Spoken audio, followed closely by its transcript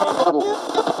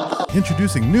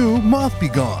Introducing new Moth Be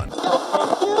Gone.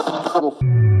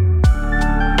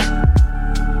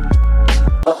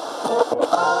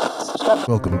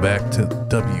 Welcome back to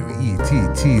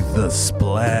WETT The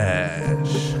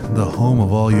Splash, the home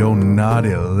of all your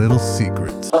naughty little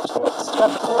secrets. We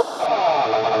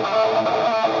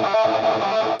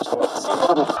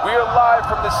are live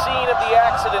from the scene of the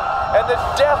accident, and the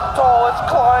death toll has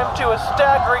climbed to a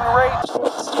staggering rate.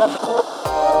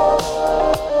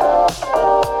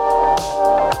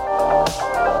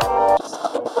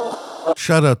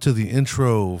 Shout out to the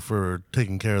intro for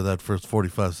taking care of that first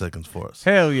 45 seconds for us.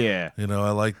 Hell yeah. You know,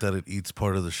 I like that it eats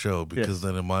part of the show because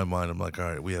then in my mind, I'm like, all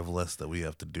right, we have less that we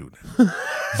have to do now.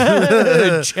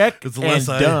 Check It's and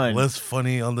done. less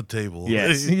funny on the table.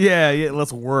 Yes. yeah,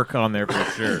 let's work on there for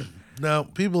sure. Now,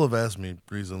 people have asked me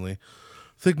recently,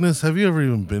 Thickness, have you ever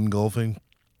even been golfing?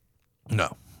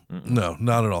 No. No,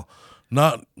 not at all.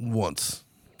 Not once.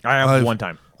 I have one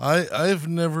time. I've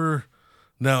never...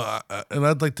 Now, and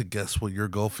I'd like to guess what your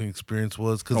golfing experience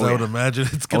was, because I would imagine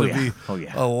it's going to be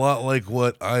a lot like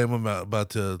what I am about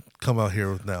to come out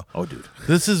here with now. Oh, dude.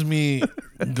 This is me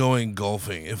going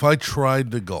golfing. If I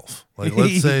tried to golf, like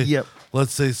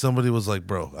let's say somebody was like,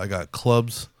 bro, I got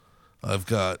clubs. I've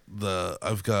got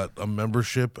a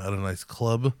membership at a nice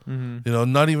club. Mm-hmm. You know,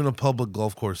 not even a public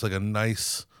golf course, like a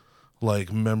nice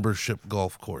like membership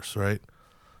golf course, right?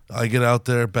 I get out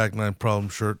there, back nine problem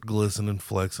shirt, glistening,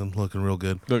 flexing, looking real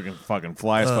good. Looking fucking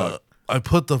fly as fuck. I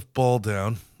put the ball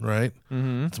down, right?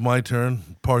 Mm-hmm. It's my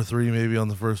turn. Par 3 maybe on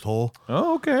the first hole.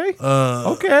 Oh, okay.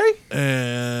 Okay.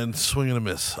 And swing and a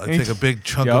miss. I take a big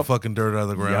chunk of fucking dirt out of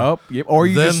the ground. Yep. Or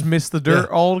you just miss the dirt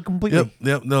all completely.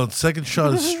 Yep. No, second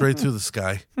shot is straight through the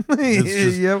sky.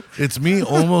 It's me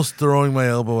almost throwing my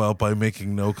elbow out by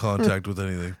making no contact with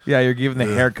anything. Yeah, you're giving the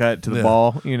haircut to the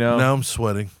ball, you know. Now I'm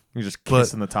sweating. You're just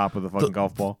kissing the top of the fucking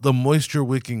golf ball. The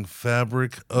moisture-wicking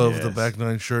fabric of the back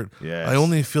nine shirt. Yes. I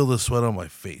only feel the sweat on my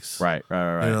face. Right. You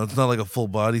know, it's not like a full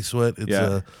body sweat.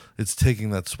 It's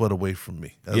taking that sweat away from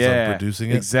me as I'm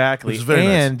producing it. Exactly.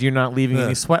 And you're not leaving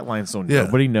any sweat lines, so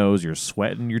nobody knows you're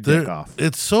sweating your dick off.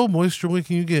 It's so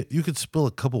moisture-wicking. You could spill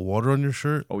a cup of water on your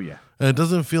shirt. Oh yeah. And it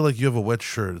doesn't feel like you have a wet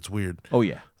shirt. It's weird. Oh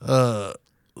yeah.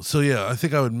 So yeah, I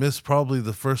think I would miss probably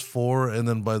the first 4, and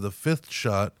then by the 5th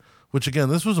shot. Which, again,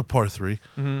 this was a par 3.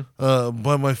 Mm-hmm.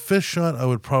 By my 5th shot, I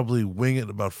would probably wing it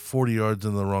about 40 yards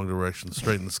in the wrong direction,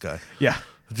 straight in the sky. Yeah.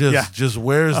 Just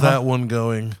where's that one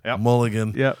going? Yep.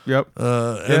 Mulligan. Yep.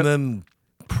 And then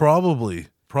probably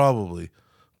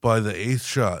by the 8th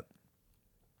shot,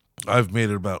 I've made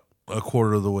it about a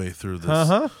quarter of the way through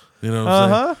this. You know what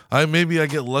I'm saying? Maybe I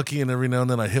get lucky, and every now and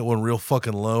then I hit one real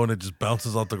fucking low, and it just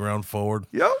bounces off the ground forward.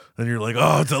 Yep. And you're like,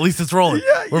 oh, at least it's rolling.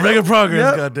 We're making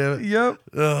progress, goddammit. Yep.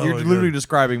 Oh, you're literally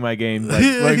describing my game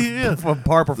from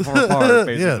par for par,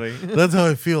 basically. Yeah. That's how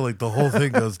I feel. Like the whole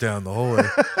thing goes down the whole way.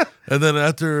 And then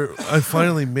after I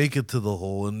finally make it to the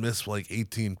hole and miss like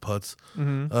 18 putts,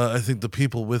 I think the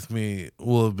people with me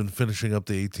will have been finishing up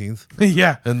the 18th.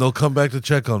 Yeah. And they'll come back to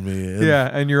check on me.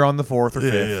 And you're on the 4th or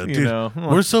 5th. Dude, you know?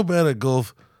 We're so bad at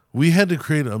golf. We had to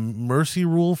create a mercy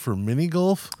rule for mini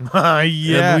golf.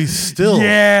 Yeah. And we still.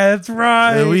 Yeah, that's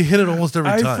right. And we hit it almost every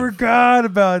time. I forgot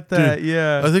about that. Dude,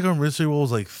 yeah. I think our mercy rule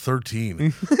was like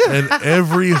 13. And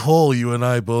every hole you and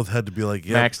I both had to be like,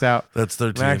 yeah. Maxed out. That's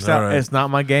 13. Maxed out. Right. It's not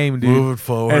my game, dude. Move it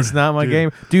forward. It's not my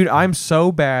game. Dude, I'm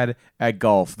so bad at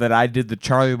golf that I did the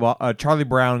Charlie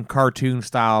Brown cartoon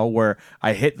style where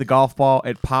I hit the golf ball,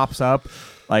 it pops up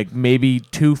like maybe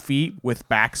 2 feet with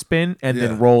backspin and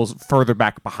then rolls further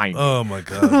back behind me. Oh my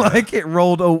god! Like it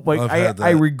rolled.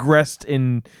 I regressed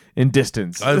in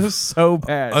distance. It was so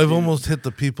bad. I've almost hit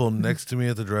the people next to me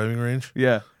at the driving range.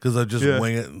 Yeah, because I just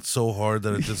wing it so hard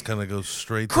that it just kind of goes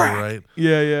straight to the right.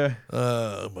 Yeah.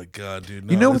 Oh my god, dude!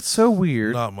 No, you know what's so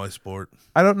weird? Not my sport.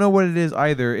 I don't know what it is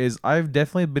either. I've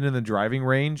definitely been in the driving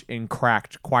range and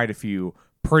cracked quite a few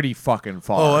pretty fucking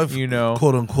far. Oh, I've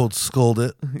quote unquote sculled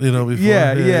it, before.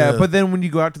 Yeah. But then when you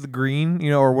go out to the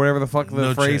green, or whatever the fuck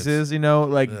the phrase is,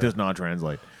 does not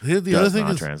translate. The other thing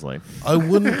is, translate. I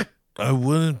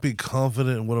wouldn't be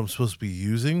confident in what I'm supposed to be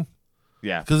using.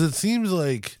 Yeah. Because it seems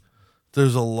like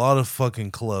there's a lot of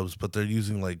fucking clubs, but they're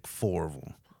using like 4 of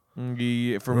them.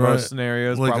 Yeah, for most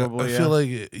scenarios, like, probably. I feel like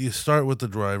you start with the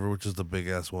driver, which is the big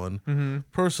ass one. Mm-hmm.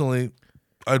 Personally,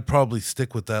 I'd probably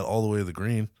stick with that all the way to the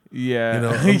green. Yeah.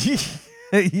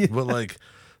 But like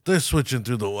they're switching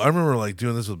through I remember like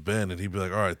doing this with Ben, and he'd be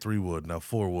like, all right, 3 wood, now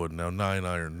 4 wood, now 9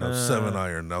 iron, now 7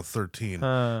 iron, now 13.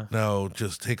 Now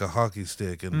just take a hockey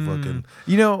stick and fucking,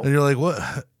 and you're like,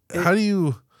 what? How do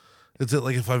you? Is it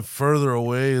like if I'm further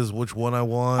away is which one I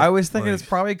want? I was thinking it's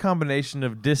probably a combination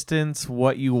of distance,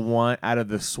 what you want out of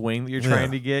the swing that you're trying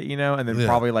to get, and then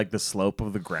probably like the slope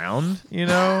of the ground,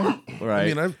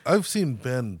 right? I mean, I've seen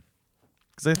Ben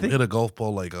hit a golf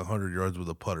ball like 100 yards with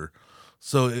a putter.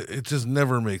 So it just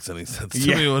never makes any sense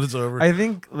to me when it's over. I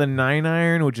think the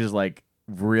 9-iron, which is like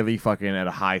really fucking at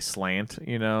a high slant,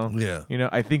 Yeah.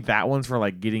 I think that one's for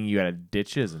like getting you out of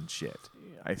ditches and shit,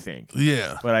 I think.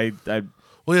 Yeah. But I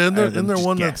well, yeah, and there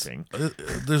one guessing.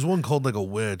 There's one called like a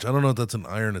wedge. I don't know if that's an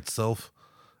iron itself,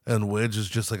 and wedge is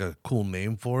just like a cool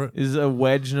name for it. Is a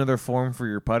wedge another form for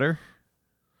your putter?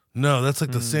 No, that's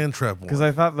like the sand trap one. Because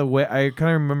I thought I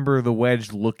kind of remember the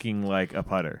wedge looking like a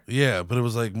putter. Yeah, but it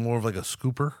was like more of like a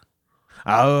scooper.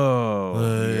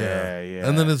 Oh, yeah.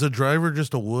 And then is a driver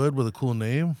just a wood with a cool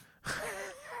name?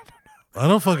 I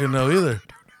don't fucking know either.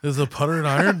 Is a putter an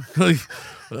iron? Like,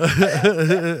 I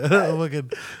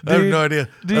have no idea.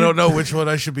 I don't know which one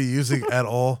I should be using at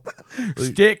all.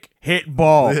 Stick, hit,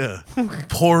 ball. Yeah.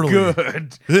 Poorly.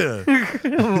 Good. Yeah.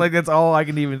 Like that's all I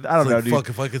can even. I don't know, dude. Fuck,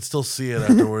 if I could still see it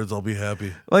afterwards, I'll be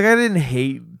happy. Like I didn't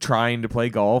hate trying to play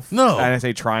golf. No. And I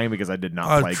say trying because I did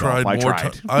not play golf. I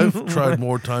tried. I've tried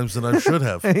more times than I should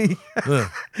have. Yeah.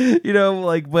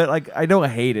 But I don't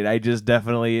hate it. I just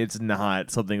definitely it's not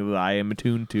something that I am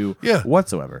attuned to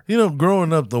whatsoever.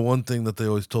 Growing up, the one thing that they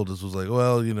always told us was like,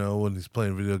 well, when he's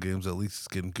playing video games, at least he's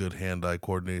getting good hand-eye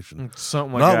coordination.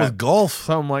 Something like that. Not with golf.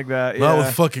 Something like that. Not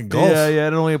with fucking golf. Yeah.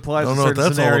 It only applies to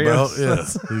certain scenarios. I don't know what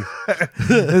that's all about. Yeah.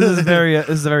 This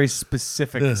is a very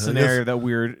specific scenario that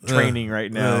we're training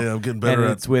right now. Yeah, I'm getting better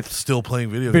and it's with still playing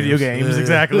video games.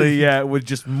 Exactly. Yeah, with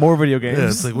just more video games. Yeah,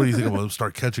 it's like, what do you think? I'm going to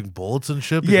start catching bullets and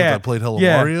shit because I played Hello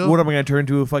Mario? What am I going to turn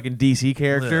into a fucking DC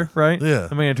character, right? Yeah.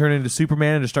 Am I going to turn into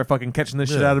Superman and just start fucking catching this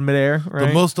shit out of midair, right?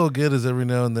 The most I'll get is every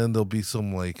now and then there'll be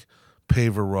some like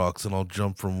paver rocks and I'll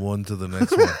jump from one to the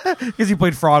next one. Because you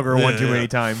played Frogger one too many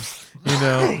times.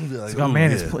 Like, oh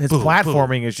man, his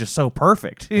platforming is just so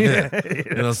perfect. Yeah. You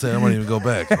know what I'm saying? I might even go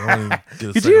back.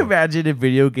 Could you imagine if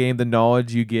the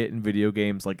knowledge you get in video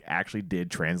games like actually did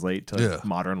translate to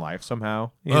modern life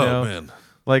somehow? You know? Man.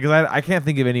 Like, 'cause I can't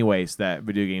think of any ways that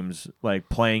video games, like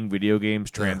playing video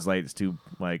games, translates to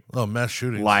like mass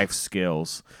shootings, life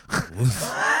skills.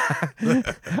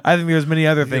 I think there's many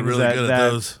other things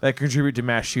that contribute to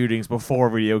mass shootings before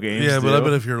video games. Yeah, but I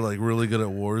bet if you're like really good at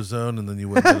Warzone and then you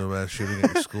went to a mass shooting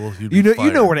at your school, you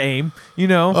know where to aim.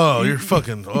 Oh, you're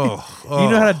fucking. Oh. You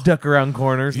know how to duck around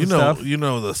corners. You and know, stuff. you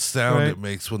know the sound it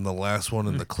makes when the last one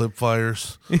in the clip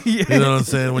fires. You know what I'm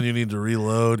saying? When you need to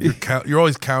reload, you're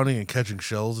always counting and catching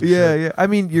shells. And shit. Yeah. I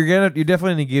mean, you're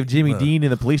definitely gonna give Jimmy Dean in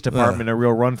the police department a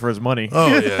real run for his money. Oh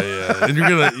yeah, and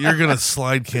you're gonna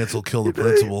slide cancel kill the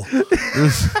principal.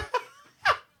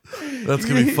 That's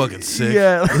gonna be fucking sick.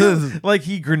 Yeah, like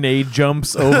he grenade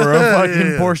jumps over a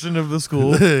fucking portion of the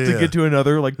school to get to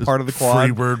another part of the quad.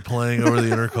 Freebird playing over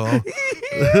the intercom.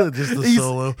 Just the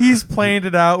solo. He's planned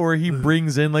it out where he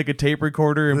brings in like a tape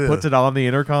recorder and puts it on the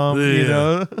intercom. You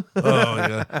know. Oh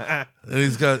yeah. And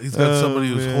he's got somebody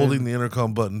who's holding the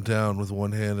intercom button down with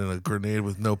one hand and a grenade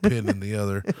with no pin in the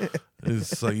other.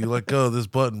 It's like, you let go of this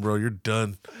button, bro, you're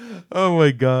done. Oh my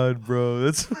god, bro,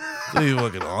 that's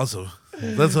fucking awesome.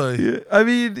 That's how I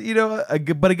mean,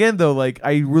 but again though, like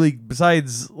I really,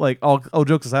 besides like all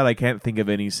jokes aside, I can't think of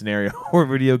any scenario where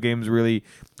video games really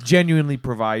genuinely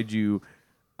provide you,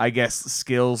 I guess,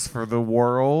 skills for the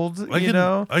world.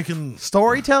 I can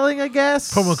storytelling, I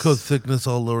guess. Promo code thickness,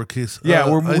 all lowercase. Yeah,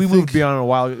 we moved beyond a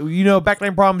while.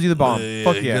 Backline problems, you the bomb.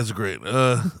 Fuck yeah, you guys are great.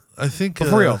 I think but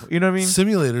for real, you know what I mean?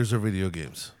 Simulators are video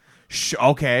games.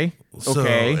 Okay. So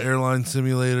airline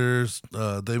simulators,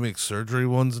 they make surgery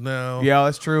ones now. Yeah,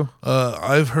 that's true.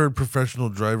 I've heard professional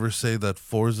drivers say that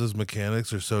Forza's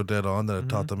mechanics are so dead on that it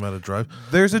taught them how to drive.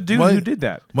 There's a dude who did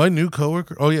that. My new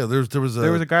coworker. Oh yeah, there was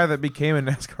a guy that became a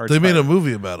NASCAR. They made a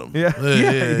movie about him. Yeah,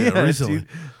 recently.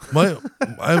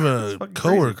 I have a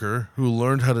coworker who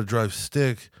learned how to drive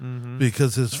stick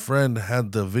because his friend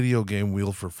had the video game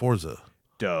wheel for Forza.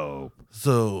 Dope.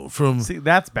 So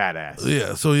that's badass.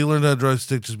 Yeah, so he learned how to drive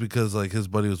stick just because like his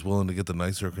buddy was willing to get the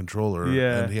nicer controller,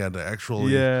 and he had to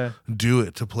actually do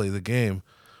it to play the game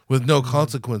with no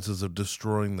consequences of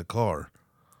destroying the car.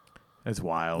 That's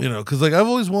wild. Because like I've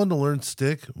always wanted to learn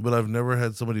stick, but I've never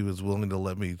had somebody who was willing to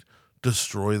let me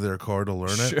destroy their car to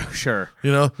learn it. Sure.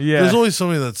 There's always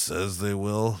somebody that says they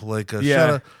will. Like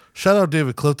Shout out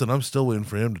David Clifton. I'm still waiting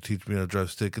for him to teach me how to drive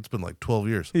stick. It's been like 12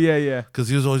 years. Yeah. Because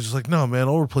he was always just like, no, man,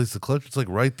 I'll replace the clutch. It's like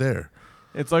right there.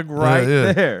 It's like right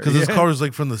there. Because his car was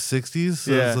like from the 60s.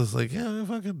 So it's like,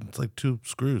 fucking, it's like 2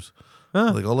 screws.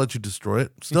 Like, I'll let you destroy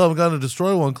it. Still haven't gotten to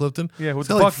destroy one, Clifton. Yeah, what It's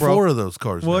the got fuck, bro? 4 of those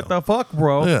cars What now. the fuck,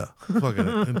 bro? Yeah. Fucking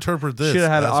interpret this, Should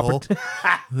have had an asshole. opportunity.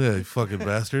 Yeah, you fucking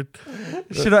bastard.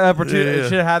 Should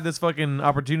have had this fucking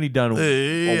opportunity done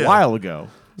a while ago.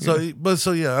 So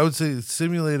yeah, I would say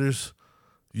simulators,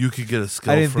 you could get a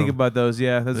skill I didn't from. think about those.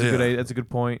 Yeah, that's a good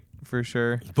point for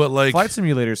sure. But like Flight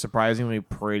Simulator is surprisingly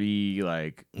pretty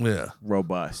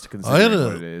robust considering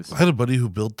what it is. I had a buddy who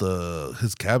built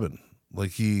his cabin.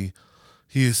 Like he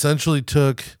essentially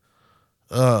took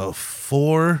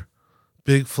 4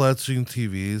 big flat screen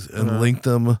TVs and linked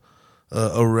them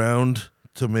around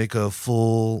to make a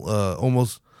full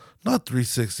almost not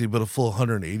 360 but a full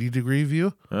 180 degree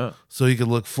view. Oh. So he could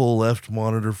look full left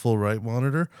monitor, full right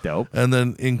monitor. Dope. And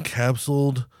then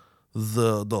encapsulated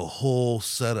the whole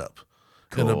setup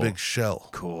in a big shell.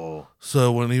 Cool.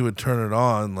 So when he would turn it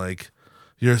on, like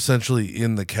you're essentially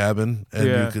in the cabin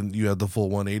and you have the full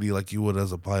 180 like you would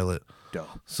as a pilot. Dope.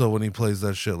 So when he plays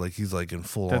that shit, like he's like in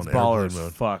full That's on baller airplane as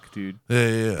mode. fuck, dude.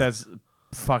 Yeah. That's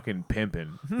fucking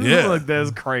pimping. Yeah. Like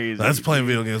that's crazy. That's playing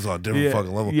video games on a different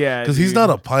fucking level. Yeah, because he's dude. not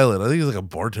a pilot. I think he's like a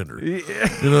bartender. Yeah.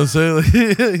 You know what I'm saying? Like,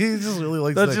 he just really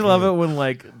likes. Don't you love it when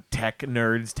like tech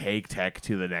nerds take tech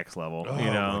to the next level? Oh, you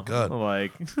know, my God.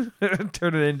 like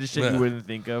turn it into shit you wouldn't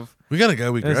think of. We got a guy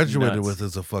we That's graduated nuts. with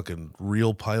as a fucking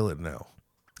real pilot now.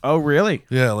 Oh, really?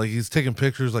 Yeah, like he's taking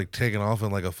pictures, like taking off in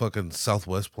like a fucking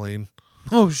Southwest plane.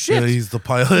 Oh shit! Yeah, he's the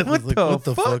pilot. What Like, the what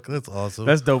the fuck? fuck? That's awesome.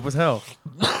 That's dope as hell.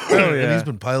 Oh yeah. And he's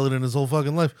been piloting his whole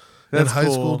fucking life. That's in high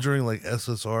cool. school during like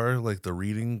SSR, like the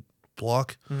reading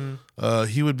block,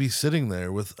 he would be sitting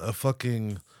there with a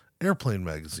fucking airplane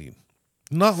magazine.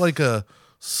 Not like a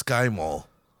Sky Mall,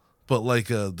 but like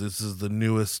this is the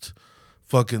newest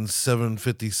fucking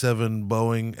 757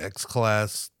 Boeing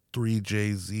X-Class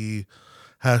 3JZ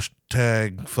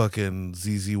hashtag fucking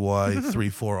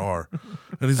ZZY34R.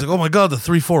 And he's like, oh my God, the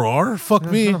 34R? Fuck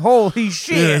me. Holy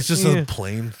shit! Yeah, it's just a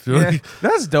plane. Yeah,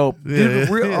 that's dope, dude.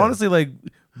 Yeah. Honestly, like,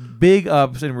 big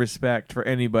ups and respect for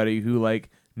anybody who like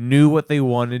knew what they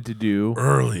wanted to do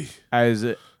Early. as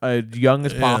young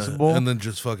as possible, and then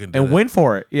just fucking did and it. went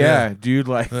for it. Yeah, Yeah. dude.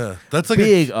 Like, That's like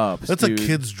big ups. That's dude. a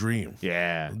kid's dream.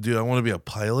 Yeah, Dude, I want to be a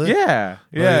pilot. yeah,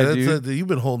 dude. You've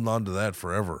been holding on to that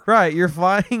forever. Right, you're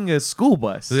flying a school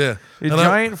bus. Yeah. a And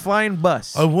giant flying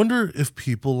bus. I wonder if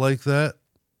people like that,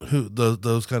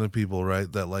 those kind of people, right?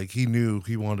 That like he knew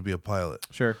he wanted to be a pilot.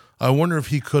 Sure. I wonder if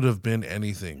he could have been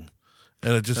anything,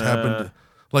 and it just happened.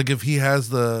 Like if he has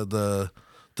the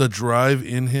drive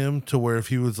in him to where if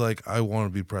he was like, I want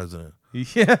to be president.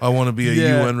 Yeah, I want to be a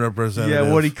UN representative.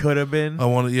 Yeah, what he could have been. I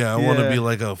want to. I want to be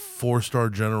like a 4-star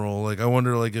general. Like I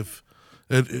wonder, like if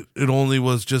it only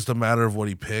was just a matter of what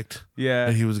he picked. Yeah,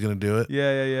 and he was gonna do it.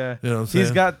 Yeah. You know what I'm saying?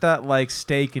 He's got that like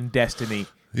stake in destiny.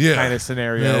 Yeah. Kind of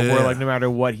scenario Yeah, where yeah. like no matter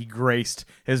what he graced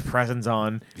his presence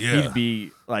on, Yeah. he'd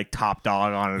be like top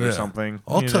dog on it or something.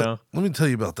 Let me tell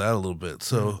you about that a little bit.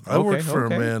 So I worked for a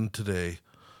man today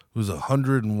who's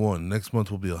 101. Next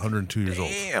month will be 102 years old.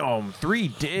 Damn, 3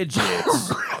 digits.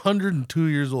 102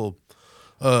 years old.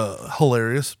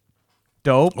 Hilarious.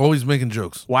 Dope. Always making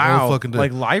jokes. Wow. All fucking day.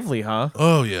 Like lively, huh?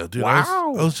 Oh yeah, dude.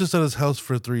 Wow. I was just at his house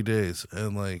for 3 days,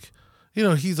 and like, you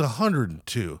know, he's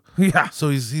 102. Yeah. So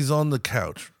he's on the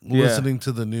couch listening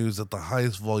to the news at the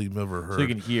highest volume ever heard. So you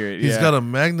can hear it. He's got a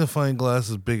magnifying glass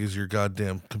as big as your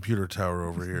goddamn computer tower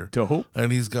over here. Dope.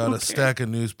 And he's got a stack of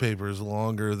newspapers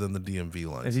longer than the DMV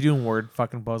line. Is he doing word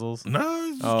fucking puzzles? No,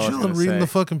 he's I was chilling, gonna reading say. the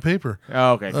fucking paper.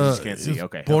 Oh, okay. You just can't see. He's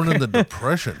Okay. Born okay. in the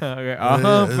Depression. Okay.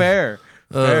 Yeah, Fair.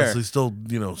 Fair. So he's still,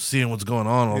 seeing what's going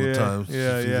on all the time.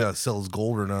 yeah, If he yeah. got to sell his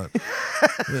gold or not.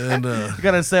 And You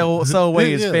gotta sell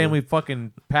away his Yeah. family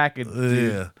fucking package.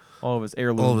 Dude. yeah, All of his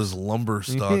heirlooms. all of his lumber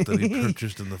stock that he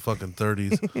purchased in the fucking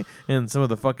 30s. And some of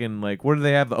the fucking like, what did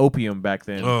they have? The opium back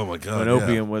then. Oh my god, when yeah.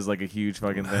 opium was like a huge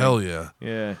fucking thing. Hell yeah.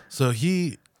 Yeah. So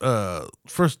he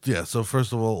first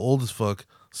of all, old as fuck.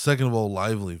 Second of all,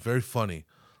 lively, very funny.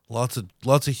 Lots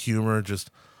of humor, just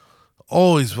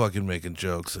always fucking making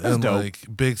jokes. And dope. like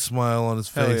big smile on his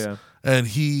Hell face. yeah. And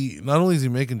he not only is he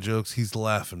making jokes, he's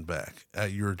laughing back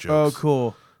at your Oh, jokes.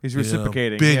 cool. He's You know,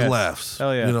 reciprocating. big yeah. laughs.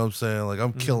 Hell yeah. You know what I'm saying? Like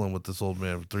I'm killing with this old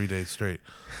man for 3 days straight.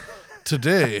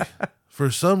 Today, for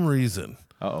some reason,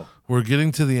 Uh-oh. we're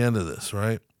getting to the end of this,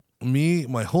 right?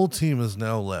 My whole team is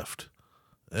now left,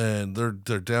 and they're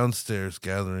downstairs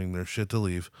gathering their shit to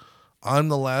leave. I'm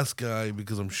the last guy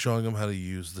because I'm showing him how to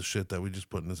use the shit that we just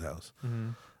put in his house. Mm-hmm.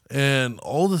 And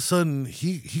all of a sudden,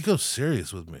 he goes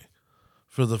serious with me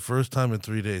for the first time in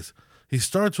 3 days. He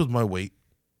starts with my weight.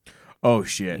 Oh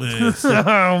shit. Yeah, Oh starts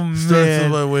with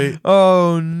man. my weight.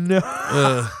 Oh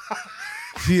no.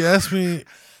 He asked me.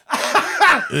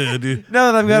 Yeah, dude.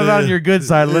 Now that I've got it on your good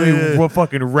side, let me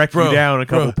fucking wreck you down a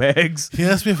couple pegs. He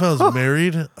asked me if I was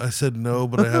married. I said no,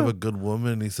 but I have a good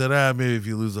woman. He said, maybe if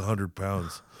you lose 100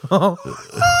 pounds. Oh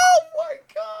my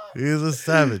God. He's a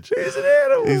savage. He's an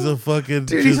animal. He's a fucking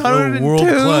dude. He's 102. World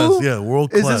class. Yeah,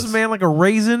 world class. Is this man like a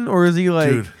raisin, or is he like?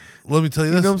 Dude, let me tell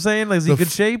you this. You know what I'm saying? Like, is he in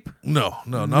good shape? No,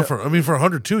 not for. I mean, for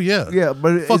 102, yeah. Yeah,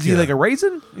 but is he like a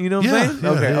raisin? You know what I'm saying?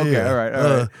 Yeah, okay, all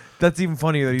right. That's even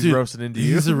funnier that he's dude, roasting into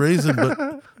you. He's a raisin,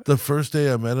 but the first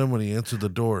day I met him, when he answered the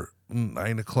door,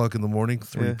 9 o'clock in the morning,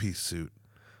 3-piece suit.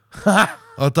 I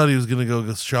thought he was gonna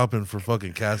go shopping for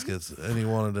fucking caskets, and he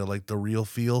wanted to like the real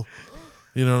feel.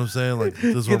 You know what I'm saying? Like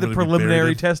this Get the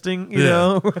preliminary testing. You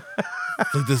know,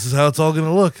 like this is how it's all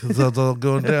gonna look. This is how it's all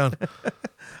going down.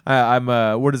 I'm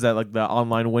what is that, like the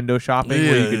online window shopping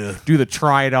where you can do the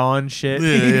try it on shit?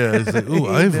 Yeah. It's like, ooh,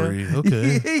 ivory.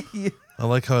 Okay. I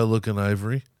like how I look in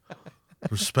ivory.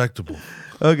 Respectable.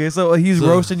 Okay, so he's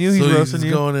roasting you. He's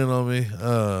going in on me.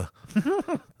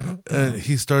 And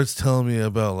he starts telling me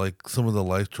about like some of the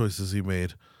life choices he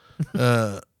made.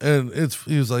 And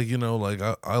he was like, like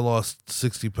I lost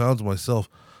 60 pounds myself.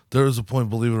 There was a point,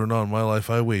 believe it or not, in my life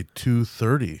I weighed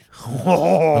 230. And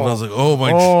I was like,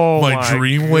 my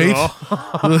dream weight?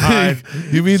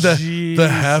 You mean that the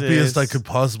happiest I could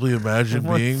possibly imagine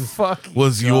being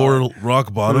was your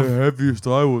rock bottom? The heaviest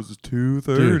I was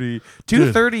 230. Dude.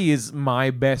 230 is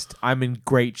my best. I'm in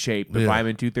great shape if I'm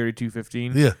in 230,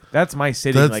 215. Yeah. That's my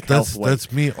sitting health weight.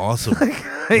 That's me awesome.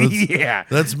 Yeah.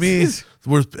 That's me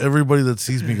where everybody that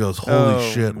sees me goes, holy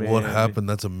shit, man. What happened?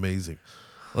 That's amazing.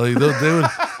 Like they would,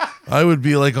 I would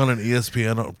be like on an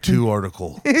ESPN 2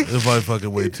 article if I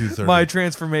fucking weighed 230. My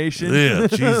transformation. Yeah,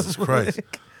 Jesus Christ.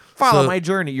 Follow my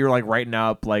journey. You're like writing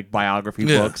up like biography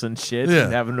books and shit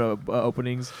and having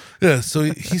openings. Yeah, so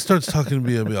he starts talking to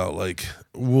me about like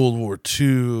World War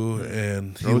II,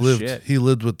 and he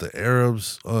lived with the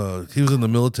Arabs. He was in the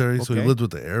military, so he lived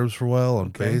with the Arabs for a while on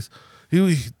base. He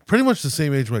was pretty much the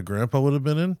same age my grandpa would have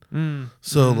been in.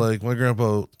 So, like, my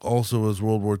grandpa also was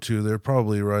World War II. They're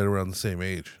probably right around the same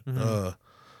age.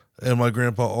 And my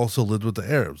grandpa also lived with the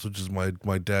Arabs, which is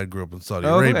my dad grew up in Saudi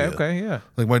Arabia. Okay, yeah.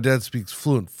 Like, my dad speaks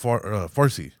fluent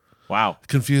Farsi. Wow.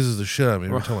 Confuses the shit out of me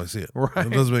every time I see it. Right.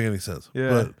 It doesn't make any sense.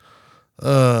 Yeah.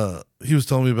 But he was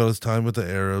telling me about his time with the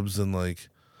Arabs and, like,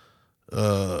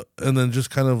 and then just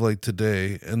kind of like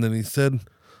today. And then he said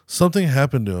something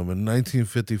happened to him in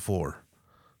 1954.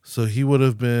 So he would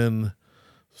have been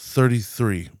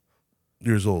 33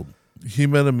 years old. He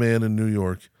met a man in New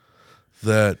York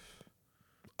that,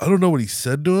 I don't know what he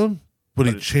said to him, but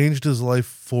he changed his life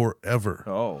forever.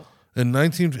 Oh. And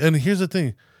here's the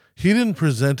thing. He didn't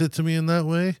present it to me in that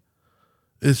way.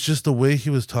 It's just the way he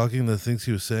was talking, the things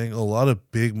he was saying. A lot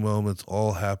of big moments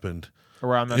all happened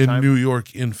around that in time? New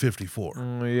York in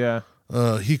 54. Yeah.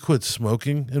 He quit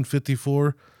smoking in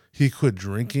 54. He quit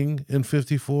drinking in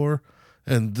 54.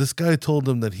 And this guy told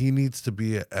him that he needs to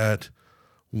be at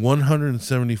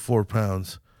 174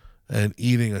 pounds and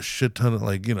eating a shit ton of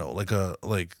like a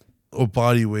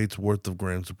body weight's worth of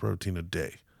grams of protein a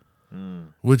day,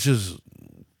 which is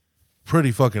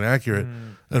pretty fucking accurate.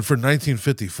 And for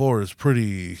 1954 is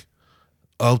pretty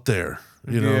out there.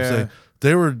 You know what I'm saying?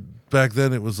 They were back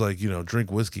then. It was like,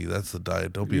 drink whiskey. That's the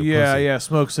diet. Don't be a pussy. Yeah.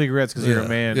 Smoke cigarettes because you're a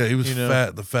man. Yeah, he was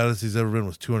fat. The fattest he's ever been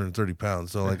was 230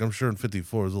 pounds. So like, I'm sure in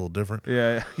 54 is a little different.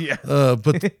 Yeah.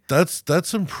 But that's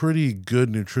some pretty good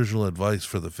nutritional advice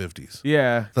for the 50s.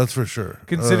 Yeah, that's for sure.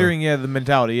 Considering the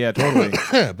mentality. Yeah, totally.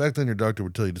 Yeah, back then your doctor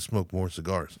would tell you to smoke more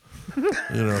cigars.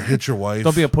 Hit your wife.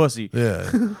 Don't be a pussy. Yeah.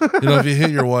 If you hit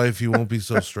your wife, you won't be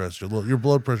so stressed. Your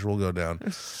blood pressure will go down.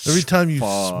 Every time you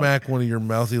smack one of your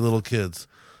mouthy little kids,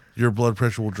 your blood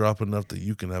pressure will drop enough that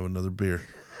you can have another beer.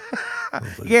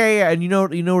 Yeah, and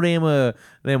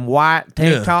them white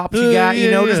tank tops you got,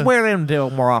 just wear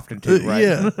them more often too, right?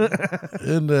 Yeah,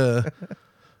 and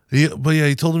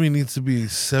he told him he needs to be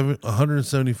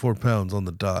 174 pounds on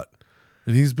the dot,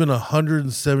 and he's been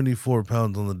 174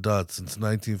 pounds on the dot since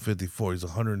 1954. He's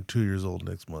 102 years old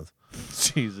next month.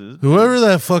 Jesus, whoever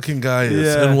that fucking guy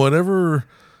is, and whatever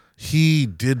he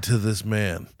did to this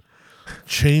man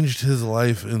changed his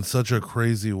life in such a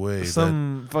crazy way.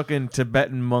 Some fucking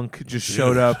Tibetan monk just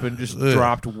showed up and just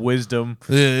dropped wisdom.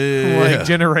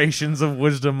 Generations of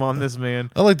wisdom on this man.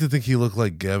 I like to think he looked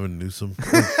like Gavin Newsom.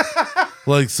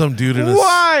 Like some dude in a...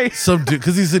 Why? Some dude,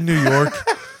 because he's in New York.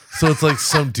 So it's like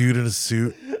some dude in a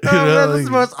suit. That's the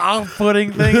most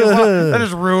off-putting thing. That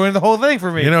just ruined the whole thing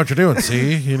for me. You know what you're doing,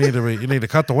 see? You need to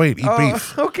cut the weight. Eat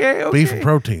beef. Okay. Beef and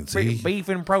protein, see? Beef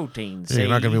and protein, see? You're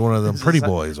not going to be one of them pretty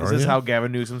boys, are you? Is this how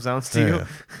Gavin Newsom sounds to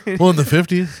you? Well, in the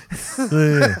 50s.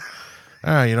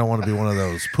 You don't want to be one of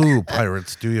those poo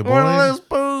pirates, do you, boy? One of those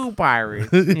poo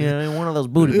pirates. One of those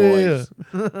booty boys.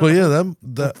 Yeah. But yeah,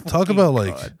 that talk about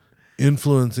like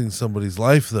influencing somebody's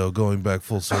life, though. Going back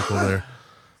full circle there,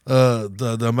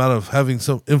 the amount of having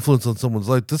some influence on someone's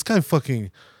life. This guy fucking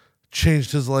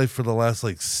changed his life for the last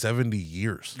like 70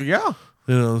 years. Yeah.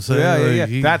 You know what I'm saying?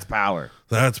 Yeah. That's power.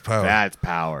 That's power. That's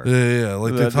power. Yeah.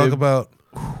 Like they talk about.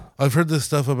 I've heard this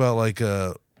stuff about like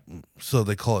so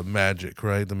they call it magic,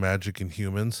 right? The magic in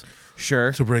humans.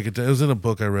 Sure. To break it down, it was in a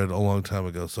book I read a long time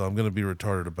ago, so I'm going to be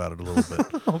retarded about it a little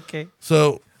bit. Okay.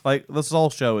 So, like, this whole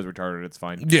show is retarded. It's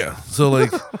fine. Yeah. So,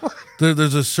 like,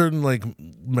 there's a certain like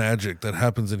magic that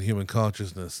happens in human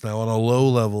consciousness. Now, on a low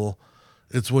level,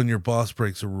 it's when your boss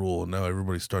breaks a rule, and now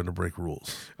everybody's starting to break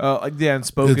rules.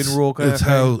 Unspoken rule kind of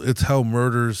thing. It's how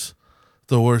murder's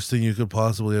the worst thing you could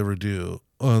possibly ever do,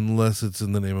 unless it's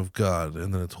in the name of God,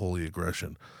 and then it's holy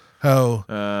aggression. How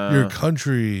your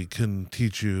country can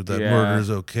teach you that murder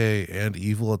is okay and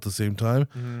evil at the same time,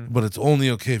 but it's only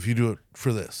okay if you do it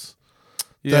for this.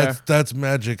 Yeah. That's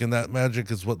magic, and that magic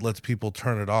is what lets people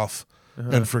turn it off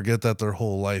and forget that their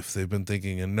whole life they've been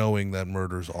thinking and knowing that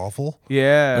murder's awful.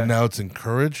 Yeah. And now it's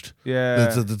encouraged. Yeah.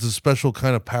 It's a special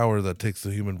kind of power that takes the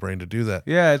human brain to do that.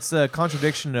 Yeah, it's a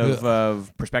contradiction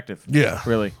of perspective. Yeah.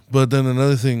 Really. But then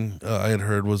another thing I had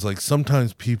heard was like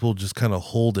sometimes people just kind of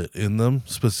hold it in them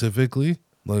specifically,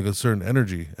 like a certain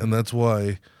energy. And that's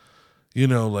why,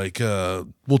 like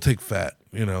we'll take fat,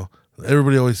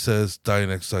 Everybody always says diet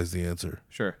and exercise is the answer.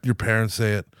 Sure. Your parents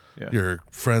say it. Yeah. Your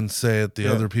friends say it. The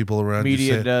other people around you say it.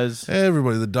 Media does.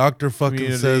 Everybody. The doctor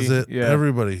fucking says it. Yeah.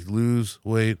 Everybody. Lose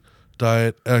weight,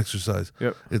 diet, exercise.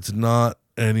 Yep. It's not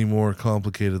any more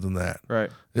complicated than that.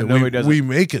 Right. Nobody does it. We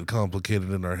make it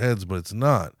complicated in our heads, but it's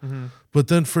not. Mm-hmm. But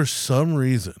then for some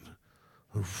reason,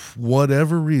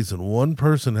 whatever reason, one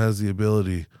person has the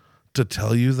ability to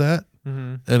tell you that.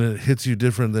 Mm-hmm. And it hits you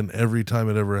different than every time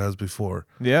it ever has before.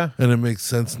 Yeah. And it makes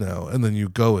sense now. And then you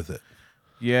go with it.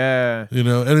 Yeah.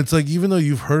 And it's like, even though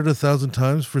you've heard it 1,000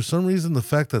 times, for some reason, the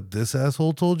fact that this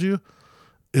asshole told you,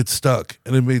 it stuck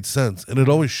and it made sense. And it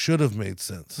always should have made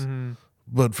sense. Mm-hmm.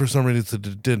 But for some reason,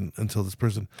 it didn't until this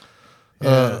person.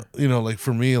 Yeah. Like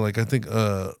for me, like I think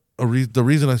the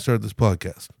reason I started this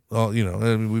podcast,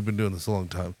 we've been doing this a long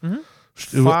time.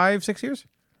 Mm-hmm. 6 years?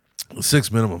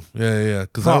 6 minimum. Yeah.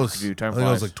 Because I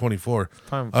was like 24.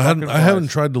 I haven't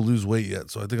tried to lose weight yet,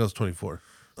 so I think I was 24.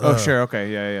 Oh, sure.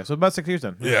 Okay. Yeah. So about 6 years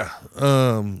then. Yeah.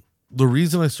 The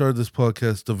reason I started this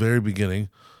podcast, the very beginning,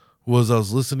 was I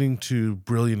was listening to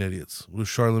Brilliant Idiots with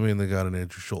Charlemagne the God and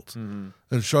Andrew Schultz. Mm-hmm.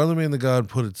 And Charlemagne the God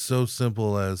put it so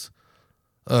simple as,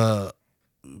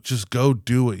 just go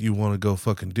do what you want to go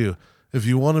fucking do. If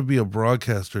you want to be a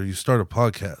broadcaster, you start a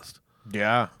podcast.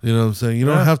 Yeah. You know what I'm saying? You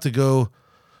don't have to go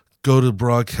to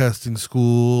broadcasting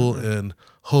school and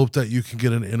hope that you can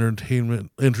get an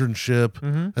entertainment internship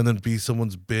and then be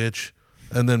someone's bitch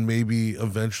and then maybe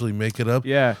eventually make it up.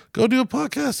 Yeah. Go do a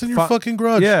podcast in your fucking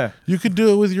garage. Yeah. You could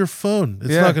do it with your phone. It's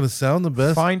not going to sound the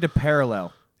best. Find a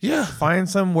parallel. Yeah. Find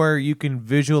somewhere you can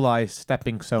visualize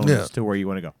stepping stones to where you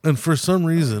want to go. And for some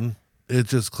reason, it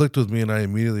just clicked with me and I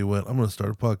immediately went, I'm going to start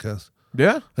a podcast.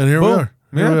 Yeah. And here we are.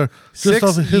 Here we are.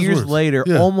 Just 6 years later,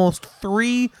 almost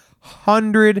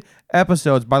 300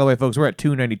 episodes. By the way, folks, we're at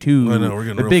 292. I know, we're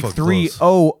getting the real big fucking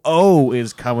 300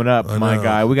 is coming up, my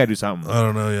guy. We got to do something. I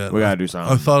don't know yet. We got to do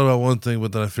something. I thought about one thing,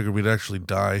 but then I figured we'd actually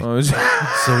die.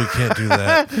 So we can't do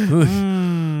that.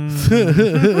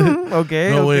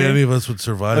 Okay. No way any of us would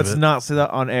survive Let's not say that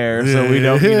on air so we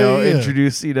don't,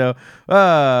 introduce,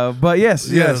 but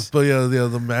yes. But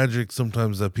the magic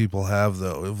sometimes that people have,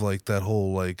 though, of like that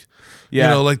whole, like,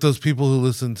 like those people who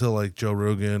listen to like Joe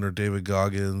Rogan or David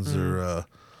Goggins or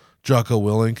Jocko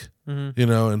Willink,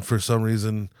 and for some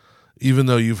reason, even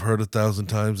though you've heard 1,000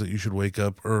 times that you should wake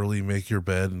up early, make your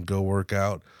bed, and go work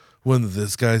out, when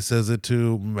this guy says it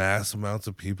to mass amounts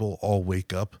of people, all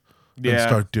wake up and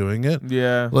start doing it.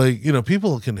 Yeah. Like,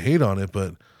 people can hate on it,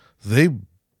 but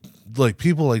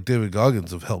people like David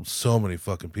Goggins have helped so many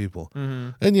fucking people. Mm-hmm.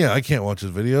 And I can't watch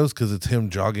his videos because it's him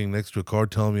jogging next to a car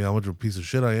telling me how much of a piece of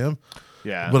shit I am.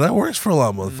 Yeah. But that works for a lot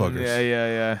of motherfuckers.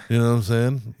 Yeah. You know what I'm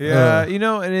saying? Yeah.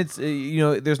 And it's,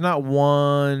 there's not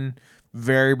one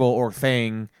variable or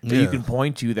thing that you can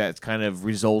point to that's kind of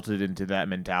resulted into that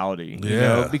mentality.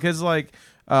 Because like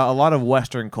a lot of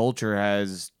Western culture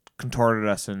has contorted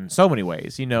us in so many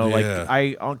ways.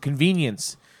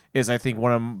 Convenience is, I think,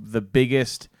 one of the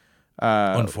biggest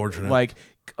unfortunate,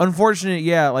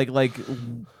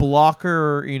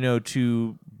 blocker,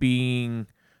 to being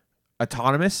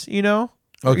autonomous, Okay. You know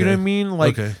what I mean?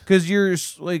 Like, because you're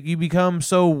like, you become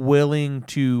so willing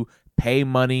to pay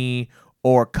money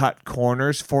or cut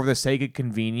corners for the sake of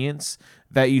convenience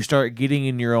that you start getting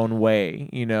in your own way,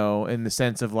 you know, in the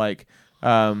sense of like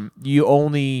you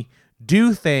only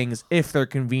do things if they're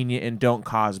convenient and don't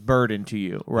cause burden to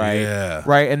you, right? Yeah.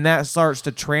 Right, and that starts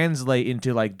to translate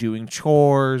into like doing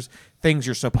chores, things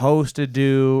you're supposed to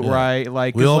do, right?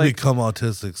 Like we all become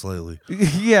autistic slightly.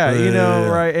 yeah, you know,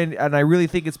 right? And I really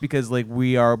think it's because like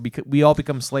we all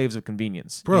become slaves of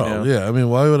convenience, bro. You know? Yeah, I mean,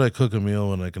 why would I cook a meal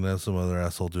when I can have some other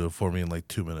asshole do it for me in like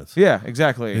 2 minutes? Yeah,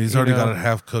 exactly. And he's already got it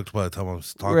half cooked by the time I'm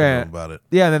talking to him about it.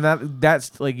 Yeah, and then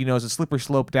that's like, you know, it's a slippery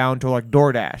slope down to like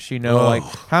DoorDash. You know, like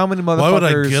how many motherfuckers? Why would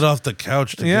I get off the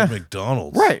couch to get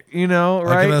McDonald's? Right. You know,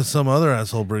 right. I can have some other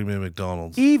asshole bring me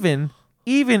McDonald's.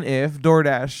 Even if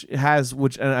DoorDash has,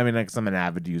 which I mean, because I'm an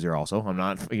avid user, also, I'm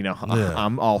not, you know,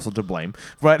 I'm also to blame.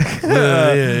 But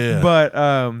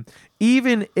but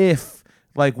even if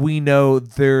like we know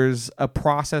there's a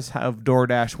process of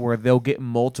DoorDash where they'll get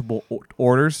multiple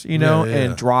orders, you know,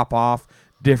 and drop off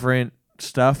different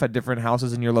stuff at different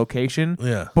houses in your location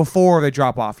before they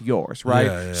drop off yours,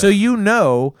 right? So you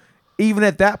know, even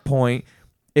at that point,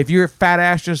 if your fat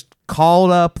ass just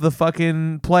called up the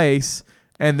fucking place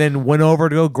and then went over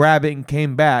to go grab it and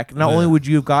came back, not only would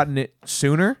you have gotten it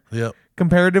sooner,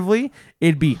 comparatively,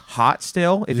 it'd be hot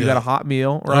still if you got a hot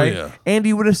meal, right? And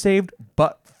you would have saved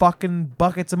fucking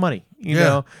buckets of money, you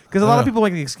know? Because a lot of people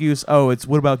make the excuse, it's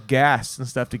what about gas and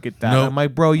stuff to get that? I'm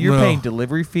like, bro, you're paying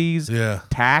delivery fees,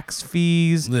 tax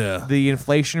fees, the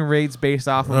inflation rates based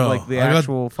off of like the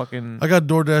actual fucking... I got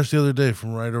DoorDash the other day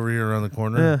from right over here around the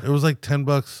corner. It was like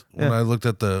 $10 when I looked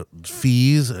at the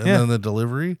fees and then the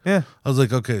delivery. I was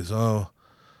like, okay, so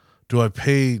do I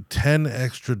pay $10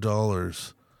 extra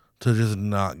to just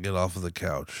not get off of the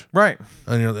couch, right?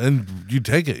 And you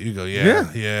take it. You go,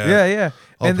 yeah.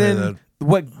 And then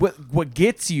what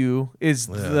gets you is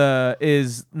not.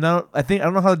 I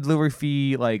don't know how the delivery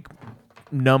fee like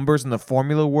numbers and the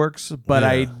formula works, but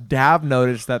I have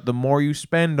noticed that the more you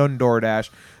spend on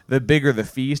DoorDash, the bigger the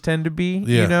fees tend to be.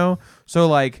 You know, so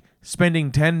like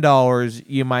spending $10,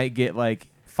 you might get like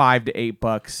 $5 to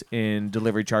 $8 in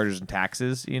delivery charges and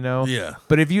taxes, you know? Yeah.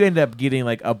 But if you end up getting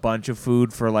like a bunch of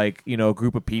food for like, you know, a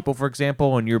group of people, for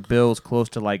example, and your bill's close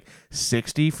to like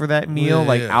 $60 for that meal,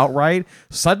 outright,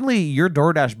 suddenly your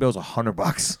DoorDash bill's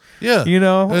 $100. Yeah. You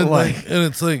know? And and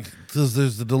it's like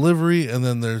there's the delivery and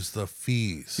then there's the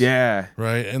fees. Yeah.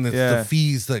 Right? And it's the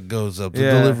fees that goes up. The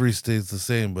delivery stays the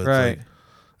same, but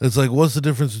it's like, what's the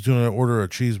difference between I order a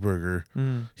cheeseburger,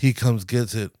 he comes,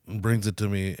 gets it, and brings it to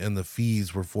me, and the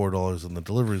fees were $4 and the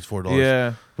delivery is $4.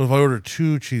 Yeah. But if I order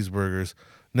 2 cheeseburgers,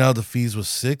 now the fees was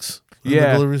 $6 and the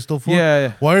delivery is still $4.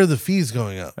 Yeah. Why are the fees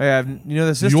going up? Yeah, you know,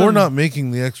 the system... You're not making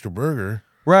the extra burger.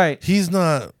 Right. He's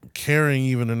not carrying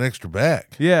even an extra bag.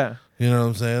 Yeah. You know what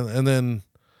I'm saying? And then...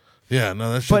 Yeah,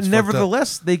 no, that's. But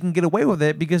nevertheless, they can get away with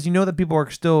it because you know that people are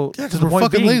still because we're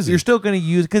fucking lazy. You're still going to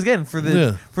use because again for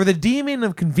the demon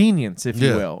of convenience, if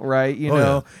you will, right? You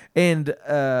know, and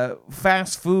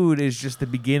fast food is just the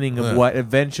beginning of what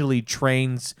eventually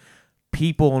trains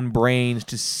people and brains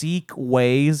to seek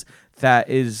ways that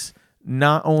is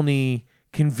not only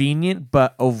convenient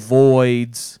but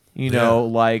avoids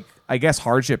like I guess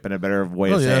hardship in a better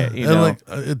way to say it. You know, like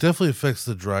it definitely affects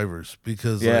the drivers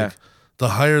because like. The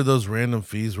higher those random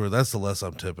fees were, that's the less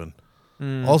I'm tipping.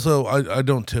 Also, I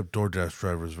don't tip DoorDash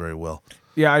drivers very well.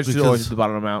 Yeah, I just always hit the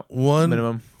bottom amount.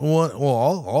 Minimum. Well,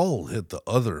 I'll hit the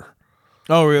other.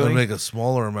 Oh, really? And make a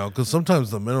smaller amount because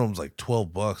sometimes the minimum's like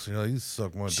 $12. You know, you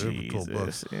suck my dick for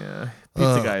 $12. Yeah,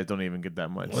 pizza guys don't even get that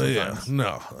much. Sometimes.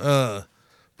 No.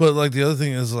 But like the other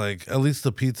thing is like at least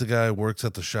the pizza guy works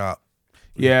at the shop.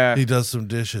 Yeah. He does some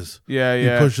dishes. Yeah. He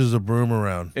pushes a broom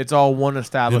around. It's all one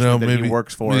establishment that he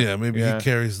works for. Yeah, maybe he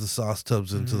carries the sauce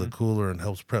tubs into the cooler and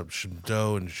helps prep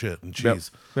dough and shit and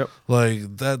cheese. Yep.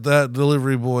 Like that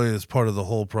delivery boy is part of the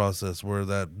whole process where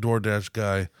that DoorDash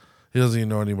guy, he doesn't even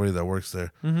know anybody that works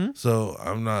there. So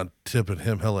I'm not tipping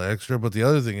him hella extra. But the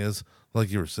other thing is, like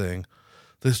you were saying,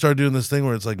 they start doing this thing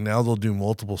where it's like now they'll do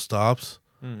multiple stops.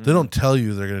 They don't tell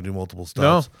you they're going to do multiple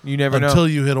stops. No, you never know. Until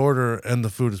you hit order and the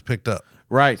food is picked up.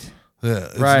 Right. Yeah.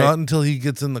 It's not until he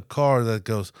gets in the car that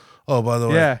goes, oh, by the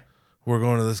way, we're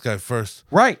going to this guy first.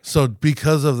 Right. So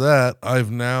because of that,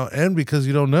 I've now, and because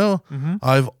you don't know,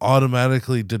 I've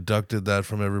automatically deducted that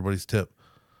from everybody's tip.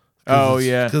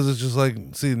 Because it's just like,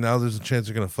 see, now there's a chance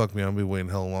you're going to fuck me. I'll be waiting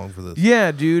hell long for this.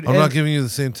 Yeah, dude. I'm not giving you the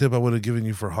same tip I would have given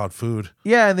you for hot food.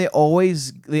 Yeah, and they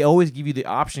always give you the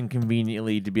option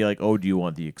conveniently to be like, oh, do you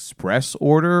want the express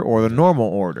order or the normal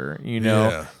order? You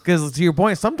know? Because to your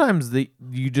point, sometimes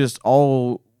you just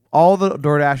all the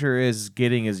DoorDasher is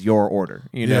getting is your order,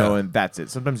 you know, and that's it.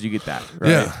 Sometimes you get that, right?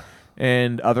 Yeah.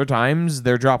 And other times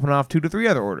they're dropping off 2 to 3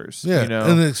 other orders. Yeah, you know?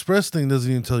 and the express thing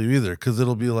doesn't even tell you either, because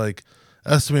it'll be like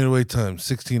estimated wait time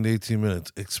 16 to 18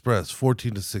 minutes. Express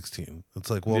 14 to 16.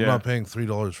 It's like, well, I'm not paying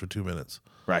 $3 for 2 minutes.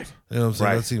 Right. You know what I'm saying?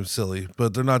 Right. That seems silly,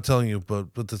 but they're not telling you.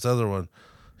 But this other one,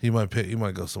 he might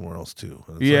go somewhere else too.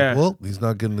 And it's like, well, he's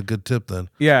not getting a good tip then.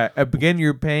 Yeah. Again,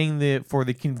 you're paying for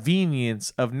the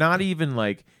convenience of not even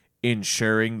like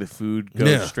ensuring the food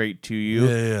goes straight to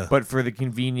you, but for the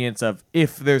convenience of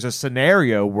if there's a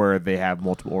scenario where they have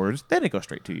multiple orders, then it goes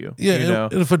straight to you. Yeah, you know?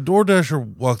 and if a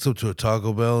DoorDasher walks up to a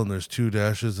Taco Bell and there's 2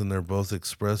 dashes and they're both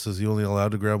express, is he only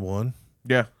allowed to grab one?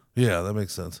 Yeah. Yeah, that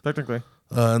makes sense. Technically.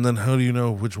 And then how do you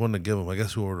know which one to give him? I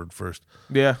guess who ordered first.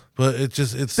 Yeah. But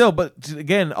it's still, but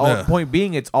again, point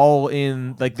being, it's all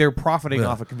in, like, they're profiting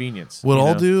off of convenience. What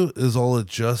I'll do is I'll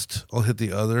hit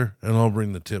the other, and I'll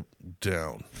bring the tip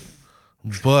down.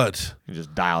 But you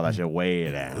just dial that shit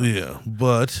way down. Yeah,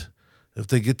 but if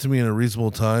they get to me in a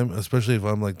reasonable time, especially if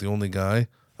I'm like the only guy,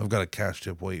 I've got a cash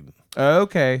tip waiting.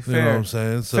 Okay, fair. You know what I'm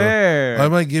saying? So fair. I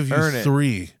might give you Earn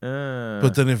 3,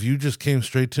 but then if you just came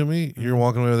straight to me, you're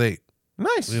walking away with 8.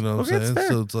 Nice. You know what I'm saying? Fair.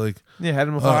 So it's like had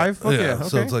him a 5. Okay.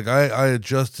 So it's like I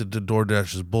adjusted to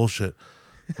DoorDash's bullshit.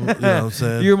 You know what I'm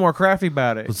saying? You're more crafty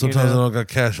about it. But sometimes I don't got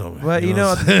cash on me. But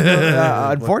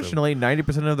unfortunately,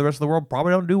 90% of the rest of the world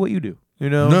probably don't do what you do. You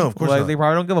know? No, of course not. They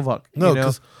probably don't give a fuck. No,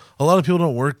 because a lot of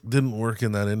people didn't work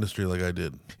in that industry like I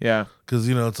did. Yeah. Because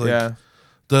it's like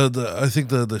I think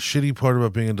the shitty part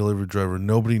about being a delivery driver,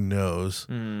 nobody knows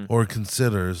or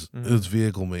considers is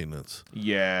vehicle maintenance.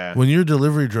 Yeah. When you're a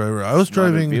delivery driver, I was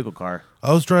driving vehicle car.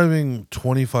 I was driving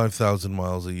 25,000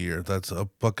 miles a year. That's a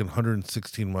fucking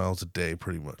 116 miles a day,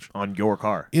 pretty much. On your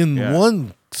car. In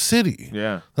one city.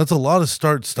 Yeah. That's a lot of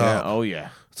start-stop. Yeah. Oh, yeah.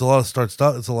 It's a lot of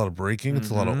start-stop. It's a lot of braking. It's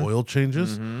a lot of oil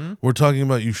changes. We're talking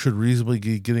about you should reasonably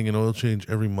be getting an oil change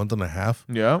every month and a half.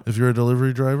 Yeah. If you're a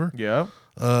delivery driver. Yeah.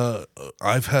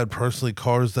 I've had personally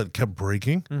cars that kept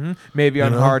breaking. Maybe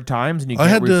on hard times and you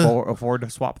can't afford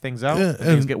to swap things out. Yeah,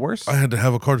 things get worse. I had to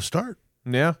have a car to start.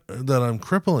 Yeah. That I'm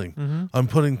crippling. I'm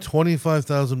putting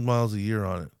 25,000 miles a year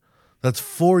on it. That's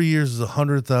 4 years is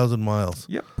 100,000 miles.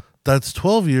 Yep. That's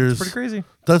 12 years. That's pretty crazy.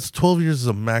 That's 12 years is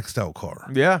a maxed out car.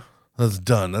 Yeah. That's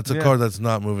done. That's a car that's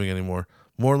not moving anymore.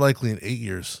 More likely in 8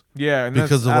 years. Yeah, and because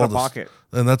that's of out all of pocket.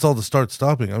 And that's all the start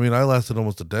stopping. I mean, I lasted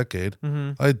almost a decade.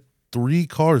 I had 3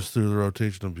 cars through the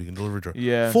rotation of being a delivery driver.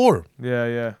 Yeah. 4.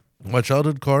 Yeah. My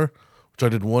childhood car, which I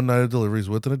did one night of deliveries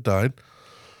with, and it died.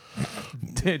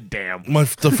 Damn.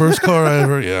 The first car I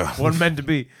ever, One meant to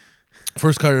be.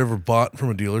 First car I ever bought from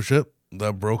a dealership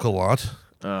that broke a lot.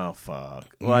 Oh fuck!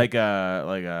 Like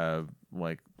a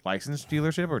licensed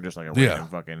dealership or just like a random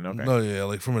fucking okay? No,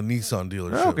 like from a Nissan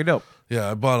dealership. Oh, okay, dope.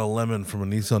 Yeah, I bought a Lemon from a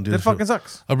Nissan dealership. That fucking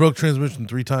sucks. I broke transmission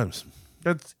 3 times.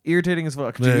 That's irritating as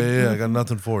fuck, dude. Yeah, I got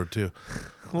nothing for it too.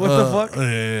 What the fuck?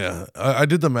 Yeah. I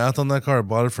did the math on that car. I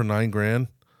bought it for $9,000.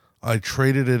 I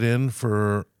traded it in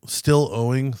for still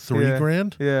owing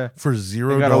 $3,000. Yeah. For $0.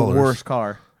 You got a worse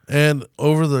car. And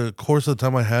over the course of the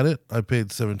time I had it, I paid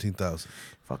 $17,000.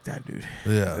 Fuck that, dude.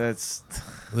 Yeah. That's.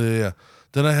 Yeah.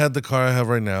 Then I had the car I have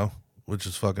right now, which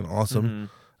is fucking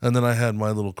awesome. And then I had my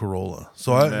little Corolla.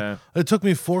 So it took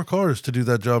me 4 cars to do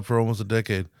that job for almost a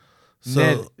decade.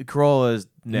 So Corolla is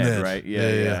Ned, right?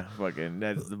 Yeah. Fucking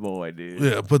Ned's the boy, dude.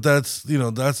 Yeah, but that's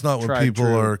not what people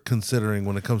are considering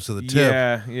when it comes to the tip.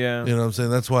 Yeah. You know what I'm saying?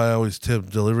 That's why I always tip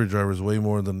delivery drivers way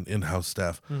more than in-house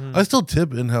staff. I still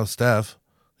tip in-house staff.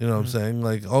 You know what I'm saying?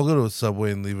 Like, I'll go to a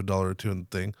Subway and leave $1 or $2 in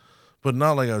the thing. But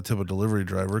not like I would tip a delivery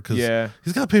driver because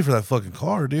he's got to pay for that fucking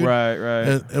car, dude. Right.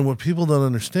 And what people don't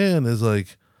understand is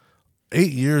like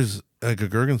 8 years at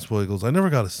Guggenspiegels, I never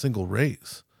got a single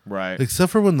raise. Right.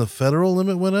 Except for when the federal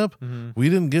limit went up, we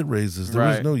didn't get raises. There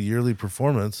was no yearly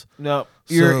performance. No,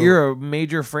 you're a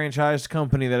major franchise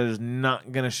company that is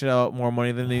not going to shell out more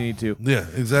money than they need to. Yeah,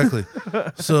 exactly.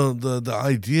 So the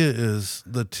idea is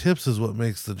the tips is what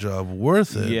makes the job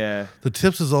worth it. Yeah. The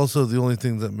tips is also the only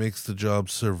thing that makes the job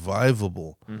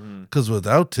survivable. Because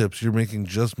without tips, you're making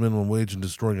just minimum wage and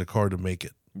destroying a car to make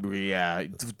it. Yeah,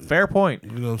 fair point.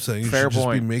 You know what I'm saying? You should just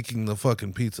be making the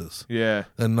fucking pizzas. Yeah.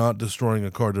 And not destroying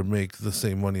a car to make the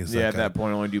same money as that guy. At that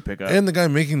point, only do pick up. And the guy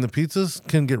making the pizzas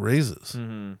can get raises. You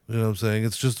know what I'm saying?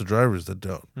 It's just the drivers that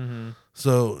don't.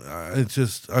 So it's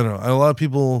just, I don't know. A lot of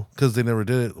people, because they never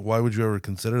did it, why would you ever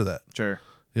consider that? Sure.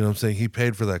 You know what I'm saying? He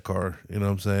paid for that car. You know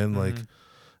what I'm saying? Like,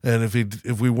 and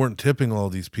if we weren't tipping all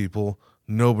these people,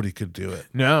 nobody could do it.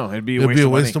 No, it'd be a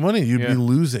waste of money. You'd be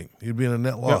losing. You'd be in a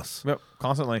net loss. Yep.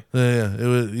 Constantly. Yeah.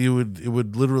 It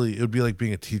would literally. It would be like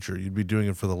being a teacher. You'd be doing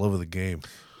it for the love of the game.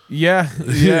 Yeah,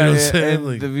 You know what I'm saying?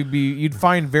 and Like, you'd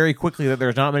find very quickly that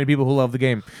there's not many people who love the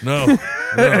game. no, You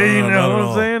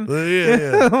know what I'm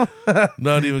saying? Yeah.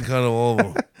 Not even kind of all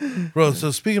of them, bro.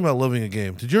 So speaking about loving a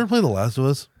game, did you ever play The Last of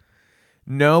Us?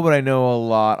 No, but I know a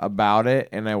lot about it,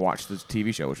 and I watched this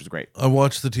TV show, which was great. I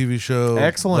watched the TV show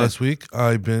last week.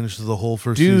 I binged the whole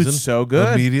first season. So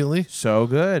good. Immediately. So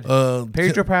good.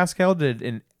 Pedro Pascal did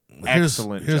an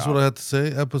excellent Here's job. what I have to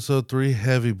say. Episode 3,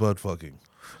 heavy butt fucking.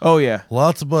 Oh, yeah.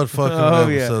 Lots of butt fucking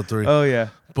in episode 3. Oh, yeah.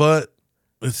 But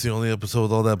it's the only episode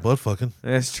with all that butt fucking.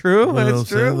 That's true. You know what I'm That's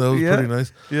saying? true. That was yeah. pretty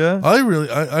nice. Yeah.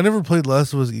 I never played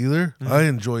Last of Us either. I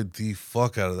enjoyed the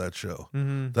fuck out of that show.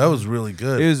 That was really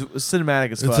good. It was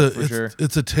cinematic as fuck, for sure.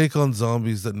 It's a take on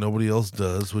zombies that nobody else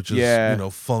does, which is,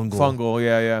 fungal. Fungal,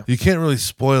 yeah. You can't really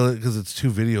spoil it because it's 2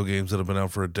 video games that have been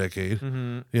out for a decade. You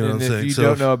know what I'm saying? If you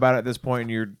don't know about it at this point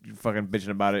and you're fucking bitching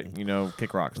about it,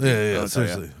 kick rocks. Yeah,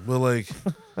 seriously. But like,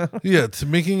 yeah, to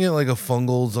making it like a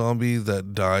fungal zombie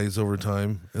that dies over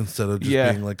time instead of just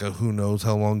being like a who knows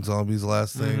how long zombies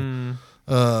last thing.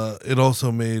 It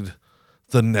also made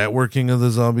the networking of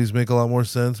the zombies make a lot more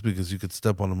sense because you could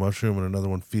step on a mushroom and another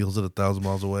one feels it 1,000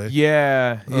 miles away.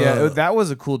 Yeah, that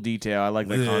was a cool detail. I like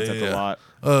that concept a lot.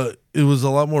 It was a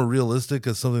lot more realistic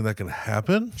as something that can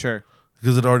happen. Sure.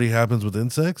 Because it already happens with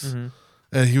insects.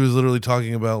 And he was literally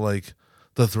talking about like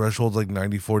the threshold's like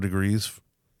 94 degrees.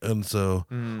 And so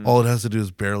all it has to do is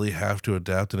barely have to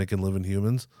adapt and it can live in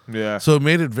humans. Yeah. So it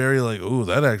made it very like, ooh,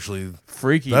 that actually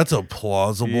freaky. That's a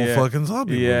plausible fucking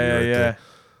zombie movie right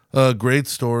there. Great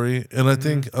story. And I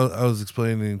think I was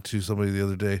explaining to somebody the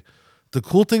other day, the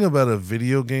cool thing about a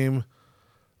video game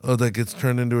that gets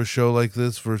turned into a show like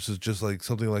this versus just like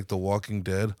something like The Walking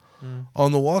Dead.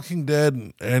 On The Walking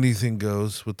Dead, anything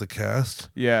goes with the cast.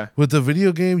 Yeah. With the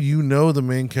video game, the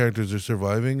main characters are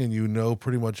surviving and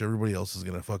pretty much everybody else is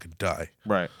going to fucking die.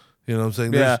 Right. You know what I'm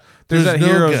saying? There's that no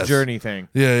hero's guess. journey thing.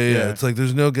 Yeah. It's like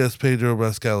there's no guess Pedro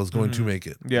Pascal is going to make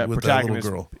it. Yeah, with that little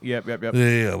girl. Yep.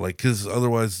 Yeah. Like, because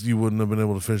otherwise you wouldn't have been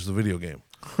able to finish the video game.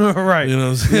 Right. You know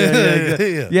what I'm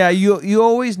saying? Yeah, you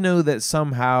always know that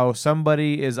somehow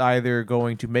somebody is either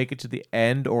going to make it to the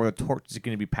end or the torch is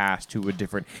going to be passed to a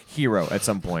different hero at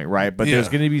some point, right? But there's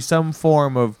going to be some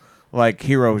form of like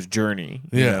hero's journey.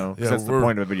 You know? That's the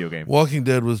point of a video game. Walking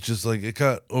Dead was just like, it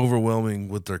got overwhelming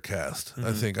with their cast.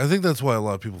 I think that's why a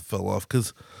lot of people fell off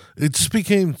because it just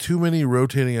became too many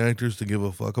rotating actors to give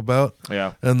a fuck about.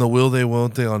 Yeah. And the will they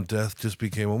won't they on death just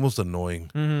became almost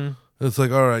annoying. It's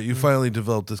like, all right, you finally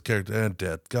developed this character and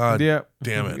dead. God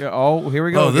damn it. Yeah. Oh, here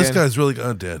we go. Oh, this guy's really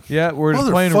dead. Yeah, we're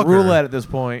just playing roulette at this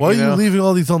point. Why are you leaving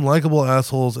all these unlikable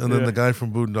assholes and then the guy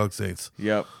from Boondock Saints?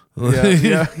 Yep.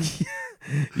 Yeah.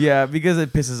 Yeah, because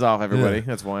it pisses off everybody. Yeah.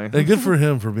 That's why. And good for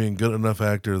him for being good enough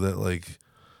actor that like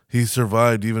he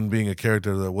survived even being a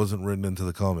character that wasn't written into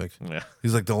the comic. Yeah.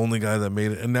 He's like the only guy that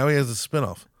made it. And now he has a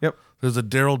spinoff. Yep. There's a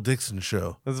Daryl Dixon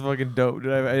show. That's fucking dope.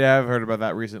 I've heard about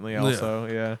that recently also.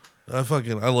 Yeah. I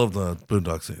love the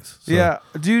Boondock Saints. So. Yeah,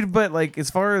 dude, but like as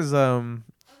far as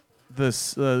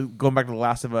this going back to The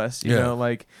Last of Us, you know,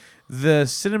 like the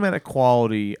cinematic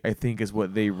quality I think is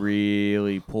what they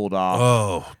really pulled off.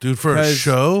 Oh, dude, for a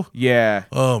show? Yeah.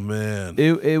 Oh man.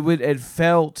 It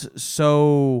felt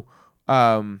so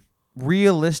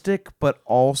realistic but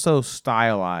also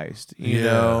stylized, you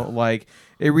know? Like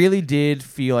it really did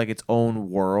feel like its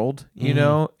own world, you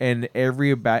know, and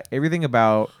everything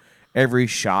about every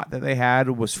shot that they had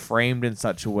was framed in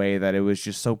such a way that it was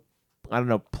just so, I don't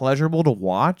know, pleasurable to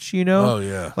watch, you know? Oh,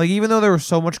 yeah. Like, even though there was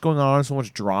so much going on, so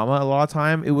much drama a lot of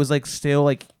time, it was, like, still,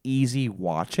 like, easy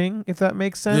watching, if that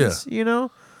makes sense, you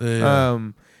know? Yeah.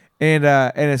 And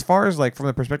as far as, like, from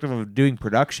the perspective of doing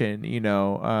production, you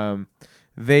know,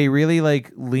 they really,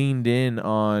 like, leaned in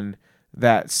on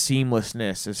that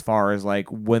seamlessness as far as like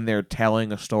when they're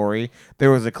telling a story. There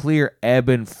was a clear ebb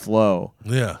and flow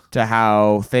to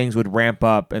how things would ramp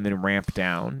up and then ramp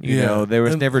down. You know, there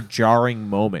was never jarring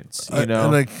moments. You know,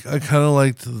 and I kind of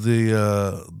liked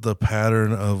the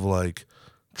pattern of like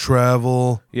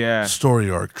travel, story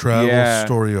arc,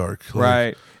 story arc, like,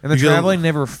 right? And the traveling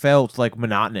never felt like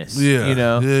monotonous. Yeah, you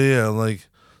know, yeah, like.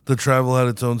 The travel had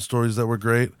its own stories that were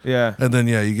great. Yeah. And then,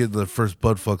 you get the first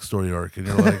buttfuck story arc, and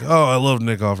you're like, oh, I love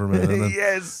Nick Offerman. And then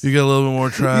yes. You get a little bit more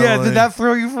travel. Yeah, did that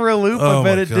throw you for a loop? Oh I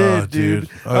bet it God, did, dude.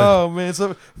 Oh, man.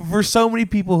 So, for so many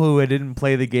people who didn't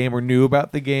play the game or knew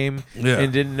about the game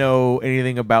and didn't know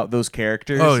anything about those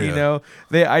characters, you know,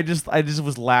 I just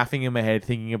was laughing in my head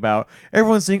thinking about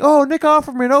everyone saying, oh, Nick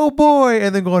Offerman, oh, boy.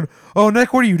 And then going, oh,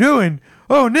 Nick, what are you doing?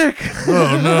 Oh, Nick.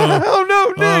 Oh, no. Oh, no,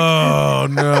 Nick. Oh,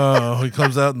 no. Oh, he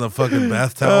comes out in the fucking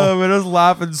bath towel. Oh, man, I was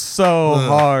laughing so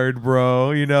hard,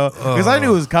 bro. You know, because I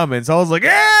knew it was coming, so I was like,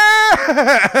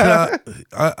 yeah.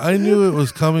 I knew it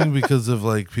was coming because of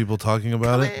like people talking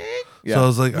about it. Yeah. So I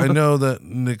was like, I know that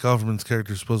Nick Offerman's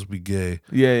character is supposed to be gay.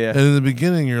 Yeah, yeah. And in the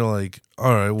beginning, you're like,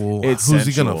 all right, well, who's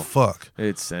he gonna fuck?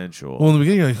 It's sensual. Well, in the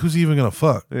beginning, you're like, who's he even gonna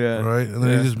fuck? Yeah. Right? And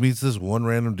then he just meets this one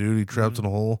random dude he traps in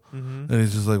a hole. And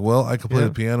he's just like, well, I can play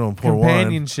the piano and pour wine.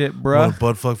 Companionship, bro.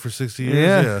 Butt fuck for 60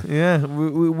 years. Yeah.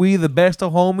 We the best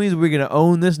of homies. We're gonna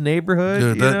own this neighborhood.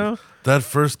 Dude, you know? That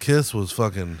first kiss was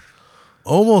fucking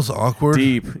almost awkward.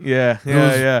 Deep. Yeah.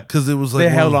 Because it was like they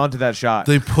held on to that shot.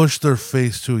 They pushed their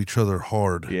face to each other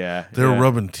hard. Yeah. They were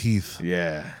rubbing teeth.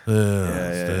 Yeah.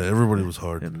 Everybody was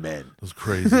hard. And men. It was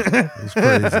crazy. It was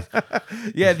crazy.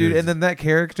 Yeah, dude. And then that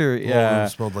character,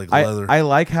 it smelled like leather. I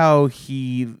like how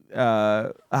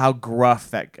how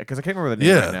gruff that, because I can't remember the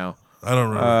name right now. I don't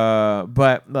remember.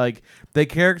 But like the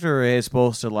character is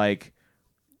supposed to like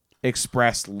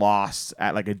express loss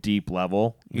at like a deep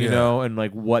level, you know, and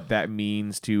like what that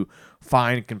means to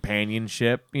find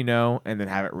companionship, you know, and then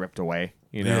have it ripped away,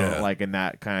 you know, like in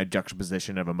that kind of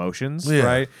juxtaposition of emotions,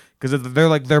 right? Because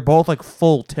they're both like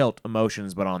full tilt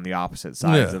emotions, but on the opposite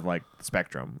sides of like the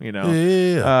spectrum, you know.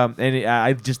 And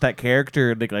I just that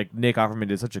character, like Nick Offerman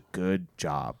did such a good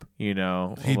job, you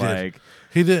know. He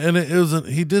did, and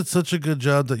he did such a good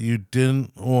job that you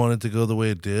didn't want it to go the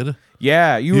way it did.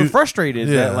 Yeah, you were frustrated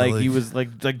that like he was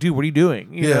like, dude, what are you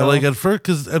doing? You know? Like at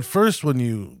first when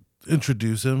you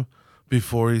introduce him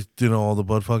before he's all the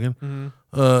butt fucking,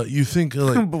 you think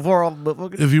like before all the butt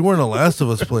fucking. If you weren't a Last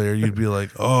of Us player, you'd be like,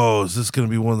 oh, is this going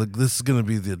to be one of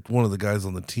the guys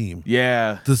on the team?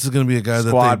 Yeah, this is going to be a guy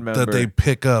that they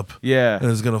pick up. Yeah,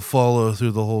 and is going to follow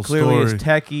through the whole story. Clearly, is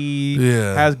techie.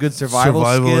 Yeah, has good survival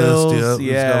skills. Yeah,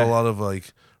 he's got a lot of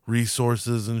like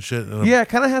resources and shit. And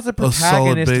kind of has a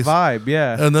protagonist vibe.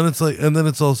 Yeah, and then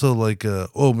it's also like,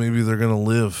 oh, maybe they're gonna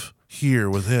live here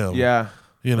with him. Yeah,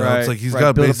 you know, it's like he's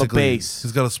got basically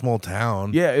he's got a small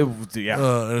town. Yeah, and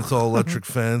it's all electric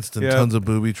fenced and tons of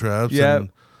booby traps. Yeah. And,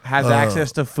 has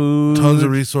access to food, tons of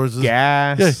resources,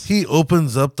 gas. Yeah, he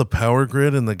opens up the power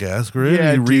grid and the gas grid.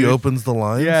 Yeah, he reopens the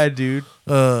lines. Yeah, dude.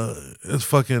 It's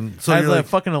fucking. So has a like,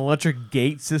 fucking electric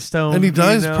gate system, and he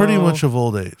dies pretty much of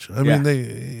old age. I mean,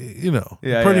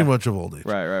 pretty much of old age.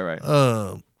 Right.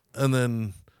 And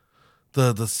then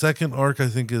the second arc I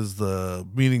think is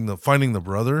finding the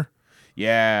brother.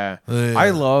 Yeah. I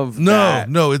love that.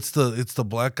 No, it's the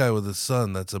black guy with his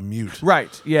son that's a mute.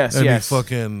 Right. Yes. And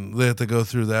they have to go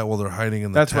through that while they're hiding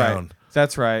in the town.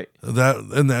 That's right.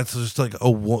 That's just like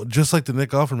just like the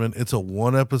Nick Offerman. It's a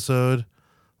one episode,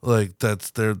 like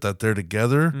that they're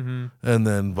together, and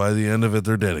then by the end of it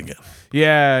they're dead again.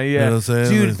 Yeah. You know what I'm saying?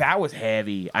 Dude, that was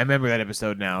heavy. I remember that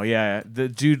episode now. Yeah, the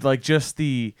dude, like just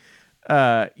the.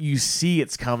 You see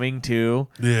it's coming too.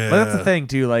 Yeah, but that's the thing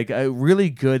too. Like a really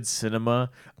good cinema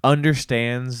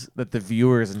understands that the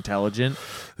viewer is intelligent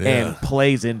and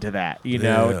plays into that. You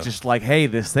know, just like, hey,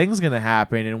 this thing's gonna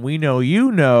happen, and we know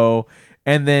you know.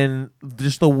 And then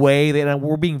just the way that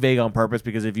we're being vague on purpose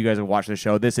because if you guys have watched the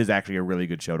show, this is actually a really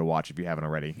good show to watch if you haven't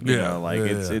already. You know,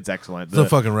 it's excellent. It's a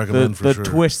fucking recommend for sure. The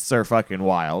twists are fucking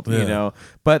wild, you know.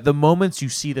 But the moments you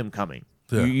see them coming.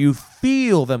 You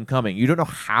feel them coming. You don't know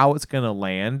how it's gonna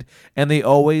land, and they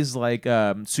always like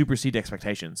supersede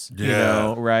expectations. You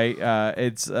know, right?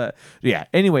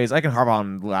 Anyways, I can harp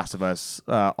on Last of Us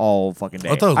all fucking day.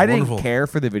 I didn't care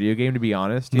for the video game, to be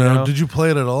honest. You know? Did you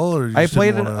play it at all, or I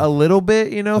played it a little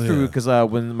bit? You know, through because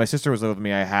when my sister was with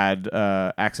me, I had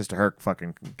access to her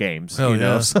fucking games. You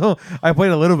know, so I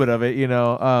played a little bit of it. You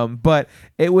know, but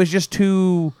it was just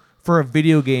too. For a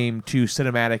video game too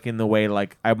cinematic in the way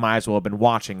like I might as well have been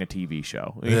watching a TV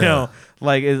show. You know,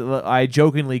 like I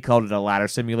jokingly called it a ladder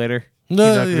simulator.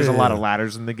 There's a lot of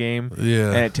ladders in the game,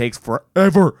 and it takes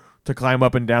forever to climb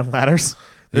up and down ladders.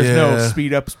 There's no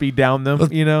speed up, speed down them.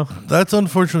 You know, that's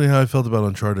unfortunately how I felt about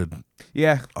Uncharted.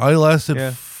 Yeah, I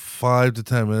lasted 5 to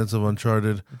 10 minutes of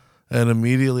Uncharted, and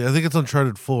immediately I think it's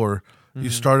Uncharted 4. You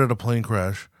start at a plane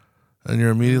crash, and you're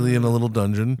immediately in a little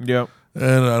dungeon. Yep,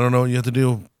 and I don't know what you have to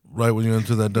do. Right when you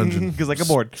enter that dungeon. Because I got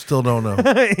bored. Still don't know.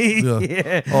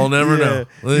 I'll never know.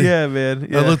 Yeah, man.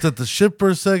 Yeah. I looked at the ship for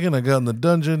a second. I got in the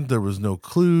dungeon. There was no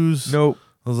clues. Nope.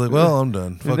 I was like, well, I'm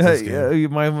done. Fuck this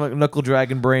game. My knuckle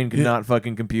dragon brain could not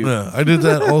fucking compute. Yeah, I did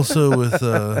that also with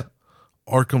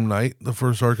Arkham Knight, the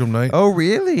first Arkham Knight. Oh,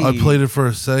 really? I played it for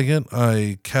a second.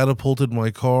 I catapulted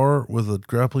my car with a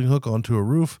grappling hook onto a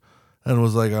roof, and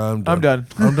was like, I'm done.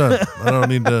 I'm done.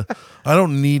 I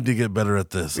don't need to get better at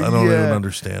this. I don't even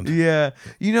understand. Yeah.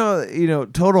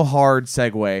 Total hard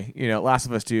segue. Last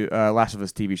of Us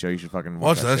TV show. You should fucking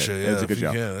watch that shit. Yeah, it's a good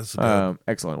show. That's good.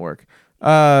 Excellent work.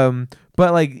 But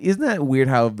like, isn't that weird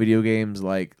how video games,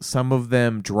 like, some of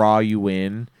them draw you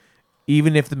in,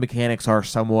 even if the mechanics are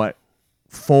somewhat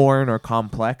foreign or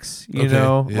complex,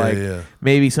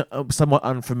 maybe somewhat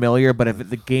unfamiliar, but if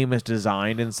the game is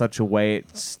designed in such a way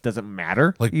it doesn't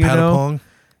matter. Like Patapong?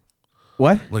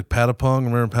 What? Like Patapong?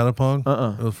 Remember Patapong?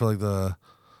 Uh-uh. It was for like the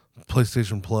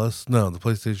PlayStation Plus. No, the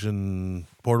PlayStation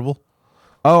Portable.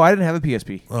 Oh, I didn't have a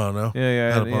PSP. Oh, no?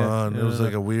 Yeah. Patapong. It was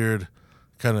like a weird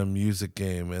kind of music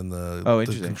game, and the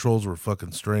controls were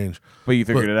fucking strange. But you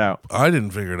figured it out. I didn't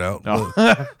figure it out. Oh.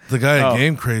 The guy at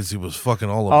Game Crazy was fucking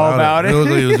all about it. It looked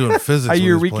like he was doing physics. Are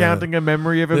you recounting a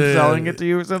memory of him selling it to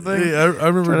you or something? Yeah, I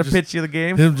remember trying to pitch you the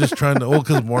game. Him just trying to.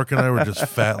 Because Mark and I were just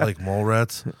fat like mall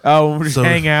rats. Oh, we just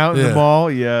hang out in the mall.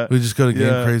 Yeah, we just go to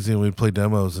Game Crazy and we'd play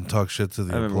demos and talk shit to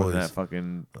the employees. I remember when that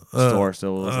fucking store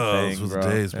still was a thing. Those was bro. the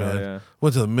days, man. Yeah.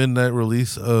 Went to the midnight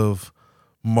release of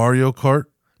Mario Kart.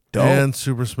 Dope. And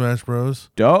Super Smash Bros.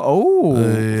 For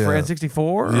N64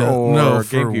 or no,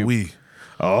 for GameCube? Wii.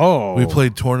 Oh, we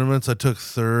played tournaments. I took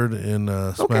third in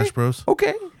Smash Bros.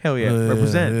 Okay, hell yeah,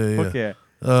 represent. Yeah. Fuck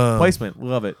yeah. Placement,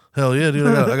 love it. Hell yeah, dude!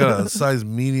 I got a size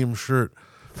medium shirt,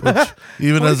 which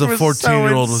even as a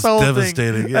 14-year-old was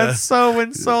devastating. Yeah. That's so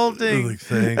insulting. Like,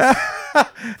 thanks.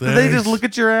 Did they just look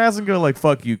at your ass and go like,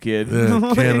 "Fuck you, kid"?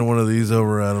 Yeah, cannon one of these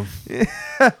over at him.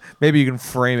 Maybe you can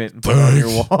frame it and put it on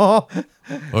your wall.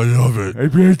 I love it. I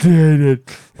appreciate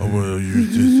it. I'm gonna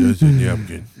use this as a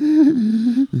napkin.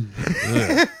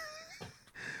 Yeah.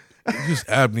 Just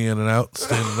apnea in and out,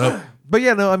 standing up. But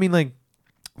yeah, no, I mean, like,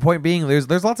 point being,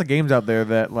 there's lots of games out there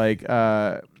that like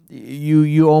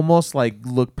you almost like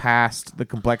look past the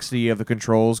complexity of the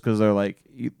controls because they're like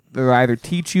they either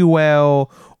teach you well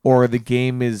or the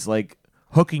game is like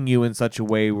hooking you in such a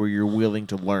way where you're willing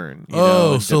to learn.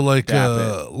 So like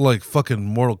fucking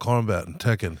Mortal Kombat and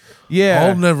Tekken. Yeah,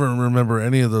 I'll never remember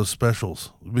any of those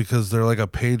specials because they're like a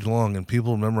page long and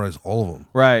people memorize all of them.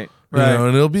 Right.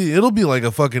 And it'll be like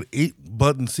a fucking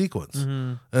 8-button sequence,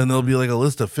 and there'll be like a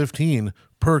list of 15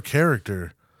 per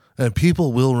character, and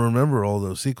people will remember all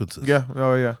those sequences. Yeah.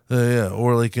 Oh yeah. Yeah.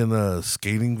 Or like in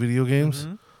skating video games.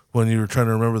 When you were trying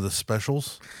to remember the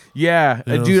specials. Yeah.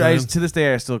 You know Dude, to this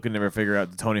day, I still can never figure out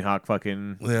the Tony Hawk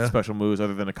fucking special moves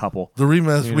other than a couple. The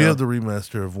remaster, we have the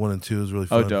remaster of 1 and 2 is really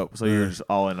fun. Oh, dope. So you're just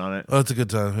all in on it. Oh, it's a good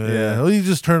time. Yeah. Well, you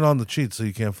just turn on the cheats so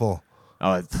you can't fall.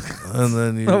 Oh, and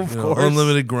then you know,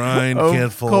 unlimited grind,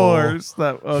 can't fall. Of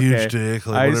course. Huge dick,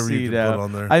 like whatever you can put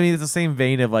on there. I mean, it's the same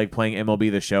vein of like playing MLB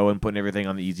The Show and putting everything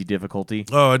on the easy difficulty.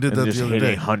 Oh, I did that just the other hitting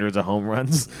day. hundreds of home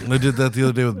runs. I did that the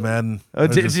other day with Madden. Oh,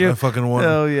 did you? I fucking won.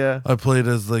 Oh, yeah. I played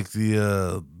as like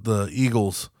the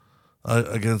Eagles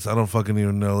against, I don't fucking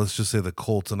even know. Let's just say the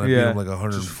Colts, and I beat them like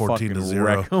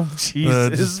 114-0.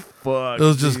 Jesus fuck. It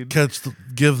was just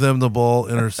give them the ball,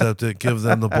 intercept it, give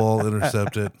them the ball,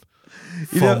 intercept it.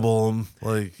 Fumble them.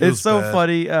 Like it's so bad.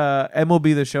 Funny.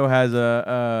 MLB The Show has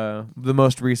the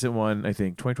most recent one, I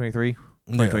think, 2023,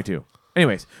 2022. Yeah.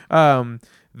 Anyways,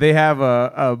 they have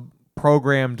a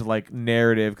programmed like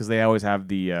narrative because they always have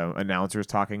the announcers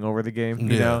talking over the game.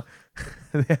 You know,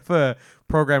 they have a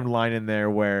programmed line in there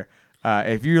where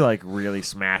if you're like really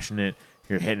smashing it.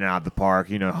 You're hitting it out of the park,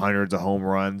 hundreds of home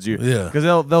runs. Because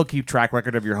they'll keep track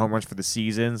record of your home runs for the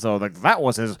season. So like that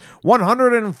was his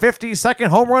 152nd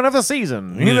home run of the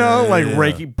season.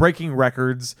 Breaking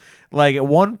records. Like at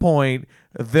one point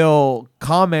they'll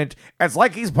comment, it's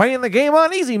like he's playing the game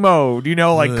on easy mode.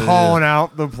 Calling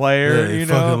out the player.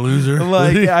 Fucking loser.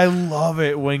 Like I love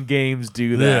it when games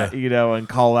do that. And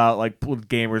call out like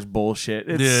gamers bullshit.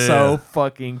 It's so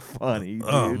fucking funny. Dude.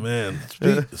 Oh man.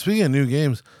 Speaking of new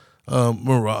games.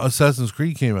 Assassin's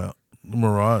Creed came out.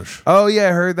 Mirage. Oh yeah,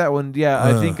 I heard that one. Yeah,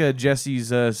 I think Jesse's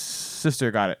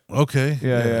sister got it. Okay.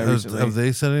 Yeah. Have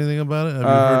they said anything about it? Have you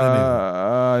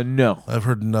heard anything? No. I've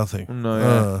heard nothing. No.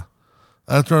 Yeah.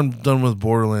 After I'm done with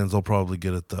Borderlands, I'll probably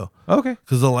get it though. Okay.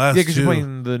 Because the last because you're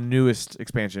playing the newest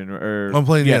expansion, or I'm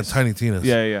playing Tiny Tina's.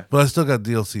 Yeah. But I still got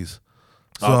DLCs.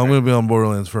 So I'm going to be on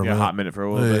Borderlands for a minute. A hot minute for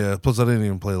a little bit. Yeah. Plus, I didn't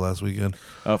even play last weekend.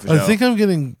 Oh, for sure. I think I'm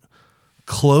getting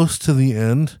close to the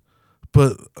end.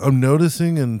 But I'm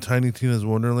noticing in Tiny Tina's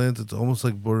Wonderlands, it's almost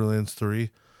like Borderlands 3,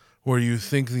 where you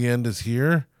think the end is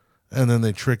here, and then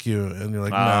they trick you, and you're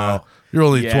like, nah, you're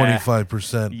only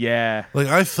 25%. Yeah. Like,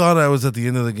 I thought I was at the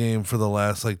end of the game for the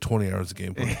last, 20 hours of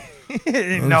gameplay.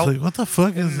 I was like, what the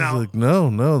fuck is this? Like, no.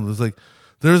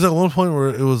 There's at one point where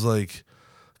it was like,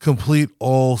 complete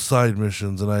all side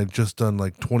missions, and I had just done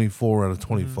like 24 out of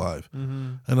 25.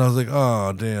 And I was like,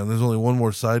 oh, damn, there's only one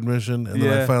more side mission. And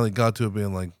then I finally got to it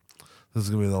being like, this is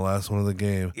going to be the last one of the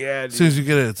game. Yeah, as soon as you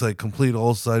get it, it's like complete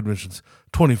all side missions,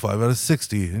 25 out of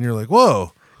 60. And you're like,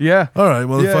 whoa. Yeah. All right,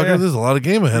 motherfucker, there's a lot of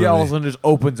game ahead of me. Yeah, all of a sudden just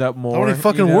opens up more. How many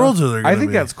fucking worlds are there gonna I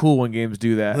think be? that's cool when games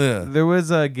do that. Yeah. There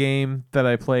was a game that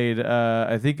I played,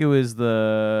 I think it was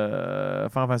the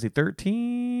Final Fantasy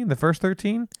 13, the first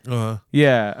 13.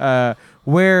 Yeah,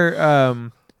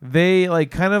 where they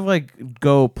like kind of like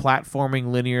go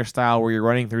platforming linear style where you're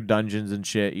running through dungeons and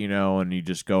shit, and you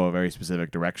just go a very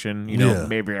specific direction.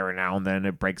 Maybe every now and then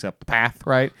it breaks up the path,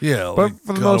 right? Yeah, but like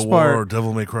for the God most of War part, or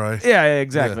Devil May Cry. Yeah,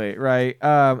 exactly, right.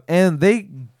 And they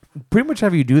pretty much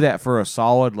have you do that for a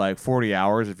solid like 40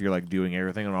 hours if you're like doing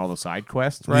everything on all the side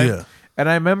quests, right? Yeah. And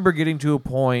I remember getting to a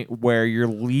point where you're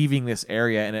leaving this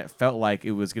area and it felt like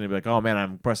it was going to be like, oh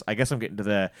man, I guess I'm getting to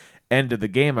the end of the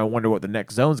game. I wonder what the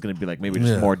next zone's going to be like. Maybe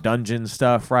just more dungeon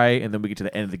stuff, right? And then we get to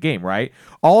the end of the game, right?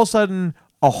 All of a sudden,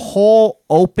 a whole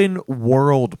open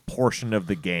world portion of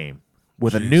the game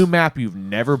with a new map you've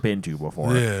never been to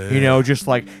before. Just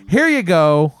like, here you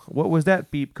go. What was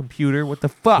that, beep computer? What the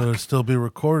fuck? Gonna still be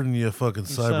recording, you fucking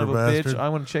son cyber of a bastard. bitch. I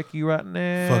want to check you right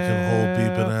now. Fucking whole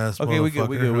beeping ass. Okay, we good.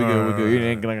 You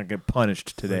ain't gonna get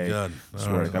punished today. God. I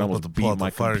swear, Right, I almost beat my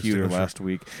computer extinguisher. last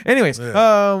week. Anyways, it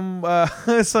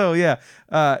opens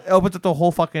up the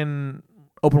whole fucking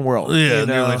open world. Yeah, and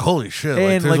you're like, holy shit,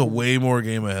 like, there's a way more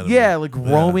game ahead of me. Yeah, like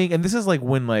roaming, and this is like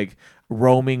when like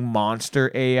roaming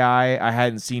monster AI I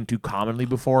hadn't seen too commonly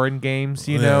before in games,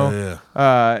 so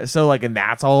like, and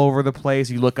that's all over the place.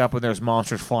 You look up and there's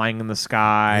monsters flying in the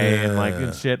sky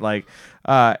and shit, like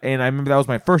and I remember that was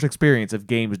my first experience of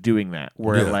games doing that,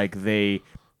 where like they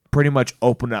pretty much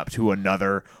open up to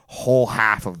another whole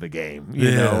half of the game,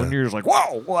 you know, and you're just like,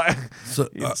 whoa, what? So,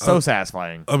 it's so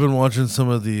satisfying. I've been watching some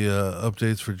of the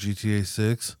updates for GTA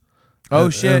 6. Oh,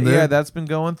 shit, yeah, that's been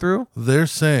going through? They're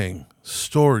saying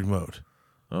story mode.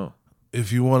 Oh.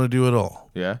 If you want to do it all.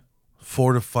 Yeah.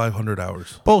 400 to 500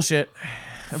 hours. Bullshit.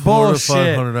 400 to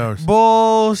 500 hours.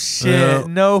 Bullshit. Yeah.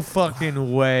 No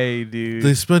fucking way, dude.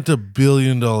 They spent $1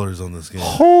 billion on this game.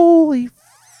 Holy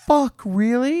fuck,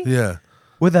 really? Yeah.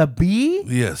 With a B?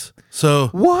 Yes. So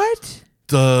what?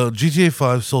 The GTA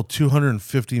 5 sold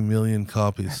 250 million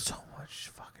copies. That's so much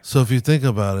fucking. So if you think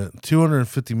about it,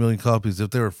 250 million copies.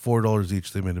 If they were $4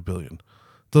 each, they made $1 billion.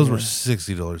 Those were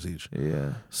 $60 each.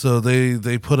 Yeah. So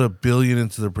they put $1 billion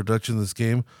into the production of this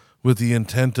game with the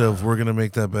intent of we're gonna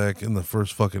make that back in the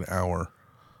first fucking hour.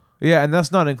 Yeah, and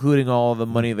that's not including all the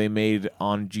money they made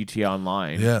on GTA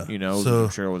Online. Yeah. So I'm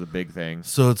sure it was a big thing.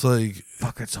 So it's like,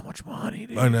 fuck, that's so much money,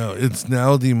 dude. I know. It's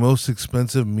now the most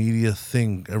expensive media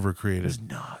thing ever created. It's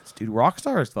nuts, dude.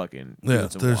 Rockstar is fucking doing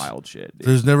some wild shit, dude.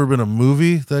 There's never been a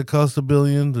movie that cost $1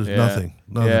 billion. There's nothing.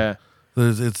 Yeah.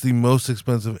 It's the most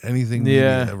expensive anything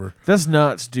media ever. That's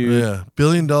nuts, dude. Yeah. $1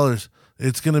 billion.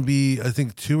 It's gonna be, I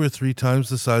think, 2 or 3 times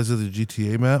the size of the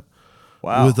GTA map.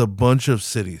 Wow. With a bunch of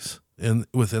cities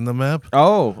within the map.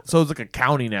 Oh, so it's like a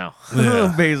county now,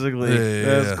 basically.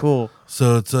 That's cool.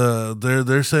 So it's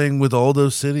they're saying with all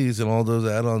those cities and all those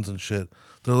add-ons and shit,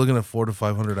 they're looking at 400 to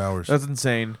 500 hours. That's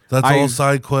insane. That's all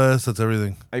side quests. That's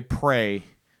everything. I pray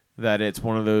that it's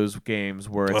one of those games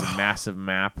where it's a massive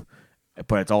map,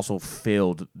 but it's also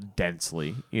filled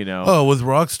densely, Oh, with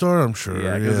Rockstar, I'm sure.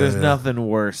 Yeah, because there's nothing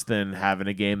worse than having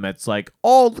a game that's like,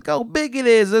 oh, look how big it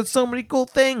is. There's so many cool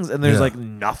things. And there's like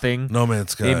nothing. No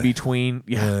Man's Sky. In between.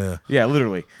 Yeah,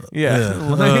 literally.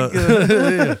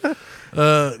 Apparently,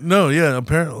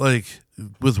 like,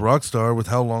 with Rockstar, with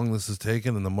how long this has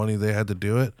taken and the money they had to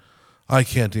do it, I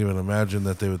can't even imagine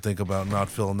that they would think about not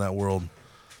filling that world.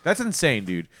 That's insane,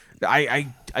 dude.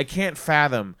 I can't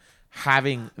fathom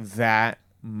having that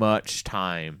much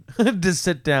time to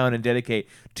sit down and dedicate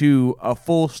to a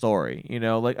full story.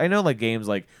 Like, I know like games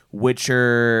like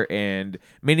Witcher and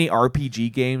many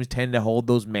RPG games tend to hold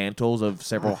those mantles of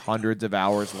several hundreds of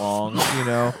hours long,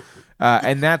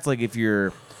 and that's like if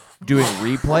you're doing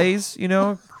replays,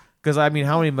 because I mean,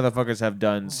 how many motherfuckers have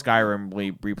done Skyrim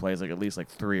replays like at least like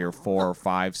 3 or 4 or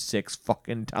 5, 6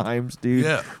 fucking times, dude?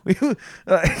 Yeah.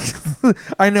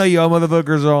 I know y'all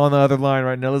motherfuckers are on the other line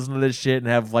right now listening to this shit and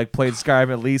have like played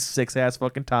Skyrim at least 6 ass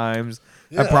fucking times.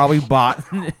 Yeah. I probably bought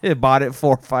it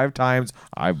 4 or 5 times.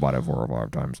 I bought it 4 or 5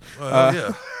 times.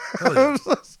 Yeah.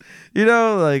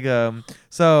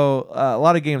 So a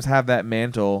lot of games have that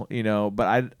mantle,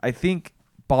 but I think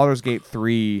Baldur's Gate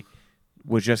 3,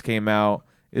 which just came out,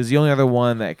 is the only other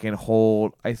one that can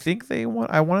hold. I think I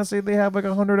want to say they have like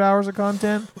 100 hours of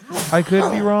content. I could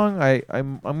be wrong.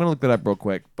 I'm gonna look that up real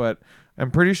quick, but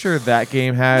I'm pretty sure that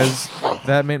game has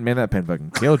that pen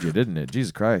fucking killed you, didn't it?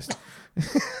 Jesus Christ.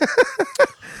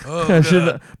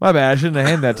 Oh, my bad. I shouldn't have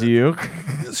handed that to you.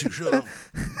 Yes, you should have.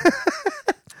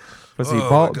 Let's see.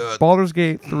 Baldur's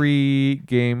Gate 3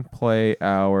 gameplay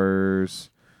hours.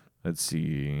 Let's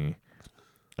see.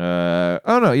 About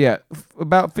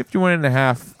 51 and a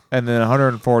half, and then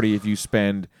 140 if you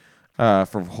spend for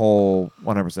whole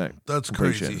 100%. That's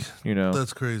completion, crazy. You know,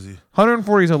 that's crazy.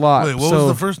 140 is a lot. Wait, what was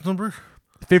the first number?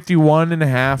 51 and a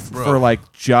half for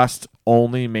like just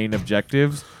only main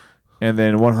objectives, and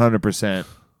then 100%.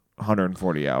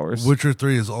 140 hours. Witcher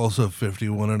 3 is also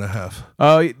 51 and a half.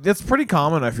 That's pretty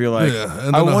common, I feel like. Yeah,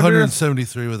 and then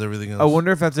 173 with everything else. I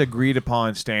wonder if that's agreed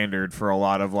upon standard for a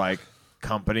lot of like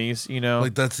companies, you know?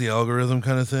 Like that's the algorithm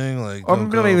kind of thing? Like, or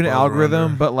not even an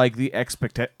algorithm, but like the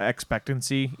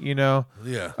expectancy, you know?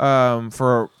 Yeah.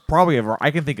 For probably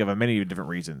I can think of many different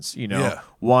reasons, you know? Yeah.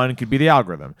 One could be the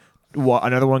algorithm.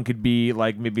 Another one could be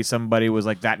like maybe somebody was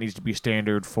like, that needs to be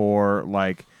standard for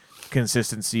like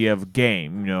consistency of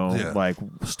game, you know, like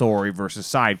story versus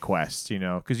side quests, you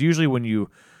know, because usually when you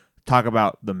talk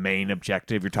about the main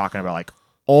objective, you're talking about like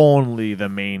only the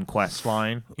main quest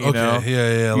line, you know?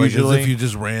 Yeah. Usually, like as if you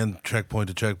just ran checkpoint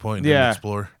to checkpoint and didn't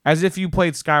explore. As if you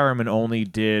played Skyrim and only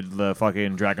did the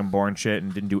fucking Dragonborn shit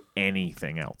and didn't do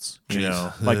anything else, you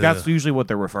know? Like that's usually what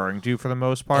they're referring to for the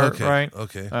most part, right?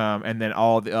 Okay. And then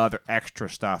all the other extra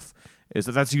stuff is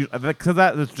that's usually because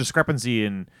that the discrepancy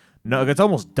in. No, it's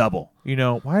almost double. You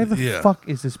know, why the fuck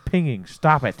is this pinging?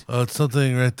 Stop it. Oh, it's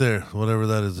something right there. Whatever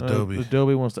that is, Adobe.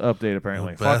 Adobe wants to update,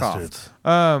 apparently. Fuck bastards.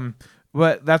 off.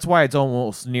 But that's why it's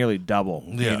almost nearly double,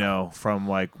 you know, from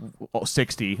like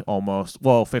 60 almost.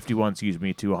 Well, 51,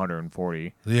 to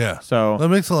 140. Yeah. So that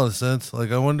makes a lot of sense. Like,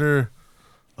 I wonder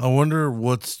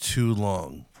what's too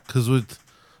long. Because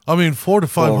 400 to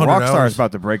 500 hours. Rockstar's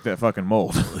about to break that fucking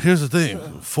mold. Here's the thing.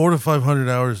 400 to 500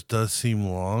 hours does seem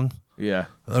long. Yeah.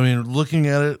 I mean, looking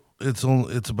at it, it's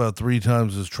about 3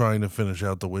 times as trying to finish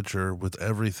out The Witcher with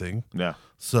everything. Yeah.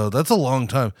 So that's a long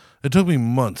time. It took me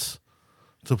months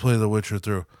to play The Witcher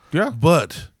through. Yeah.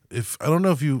 But I don't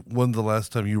know when the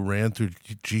last time you ran through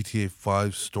GTA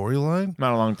 5 storyline.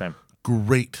 Not a long time.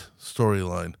 Great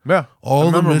storyline. Yeah. I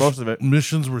remember most of it.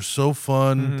 Missions were so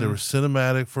fun. Mm-hmm. They were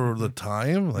cinematic for the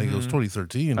time. Like it was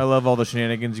 2013. I love all the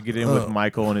shenanigans you get in with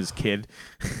Michael and his kid.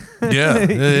 Yeah.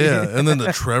 And then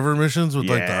the Trevor missions with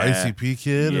like the ICP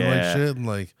kid and like shit and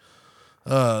like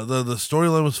the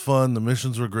storyline was fun. The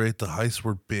missions were great. The heists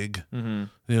were big. Mm-hmm.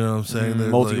 You know what I'm saying? They're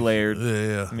multi-layered.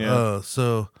 Like, yeah.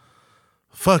 So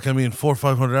fuck. 400 or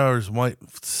 500 hours might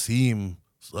seem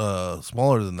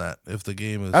smaller than that if the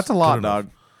game is. That's a lot, dog.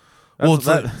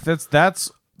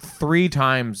 That's 3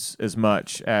 times as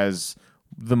much as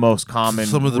the most common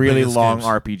some of the really long games.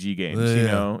 RPG games. You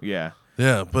know, yeah.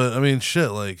 But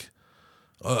shit. Like,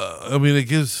 it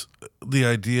gives the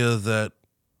idea that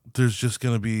there's just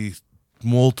gonna be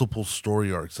multiple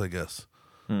story arcs. I guess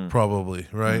probably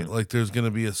right. Like, there's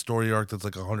gonna be a story arc that's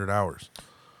like 100 hours.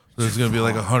 There's gonna be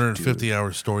like 150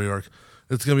 hour story arc.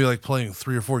 It's going to be like playing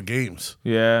 3 or 4 games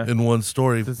in one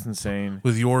story. That's insane.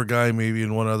 With your guy maybe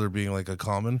and one other being like a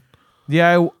common.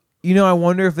 Yeah, I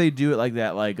wonder if they do it like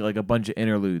that, like a bunch of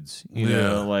interludes, you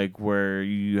know, like where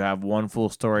you have one full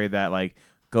story that like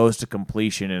goes to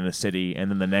completion in a city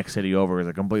and then the next city over is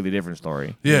a completely different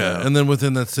story. Yeah, you know? And then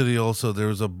within that city also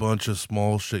there's a bunch of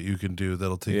small shit you can do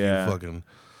that'll take you fucking,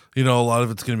 a lot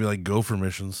of it's going to be like gopher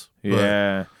missions.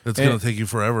 Yeah. It's going to take you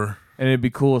forever. And it'd be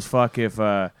cool as fuck if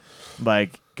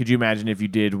could you imagine if you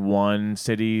did one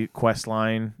city quest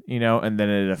line, and then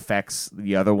it affects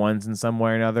the other ones in some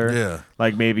way or another? Yeah.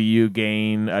 Like maybe you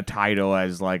gain a title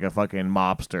as like a fucking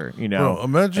mobster, Bro,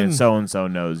 imagine, and so-and-so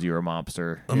knows you're a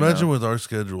mobster. Imagine with our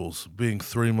schedules being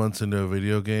 3 months into a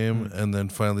video game and then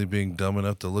finally being dumb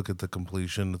enough to look at the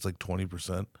completion. It's like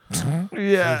 20%.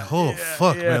 Yeah. Like,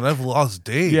 fuck, man. I've lost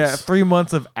days. Yeah, 3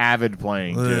 months of avid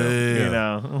playing, too,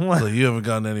 So you haven't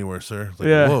gotten anywhere, sir. Like,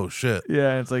 whoa, shit.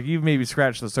 Yeah, it's like you've maybe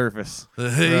scratched the surface.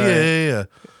 Yeah.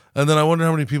 And then I wonder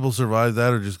how many people survive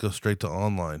that or just go straight to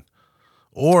online.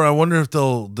 Or I wonder if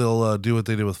they'll do what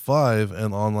they did with 5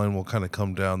 and online will kind of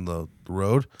come down the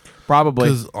road. Probably.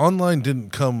 Because online didn't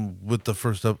come with the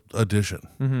first edition.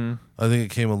 Mm-hmm. I think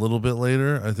it came a little bit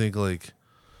later. I think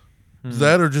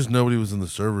that or just nobody was in the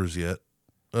servers yet.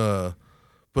 But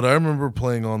I remember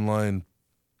playing online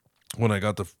when I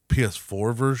got the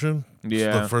PS4 version.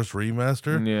 The first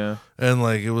remaster. Yeah. And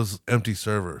it was empty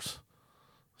servers.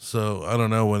 So I don't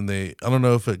know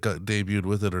if it got debuted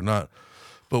with it or not.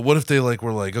 But what if they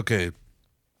were like, okay,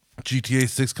 GTA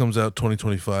 6 comes out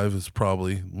 2025 is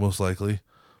probably most likely,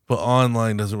 but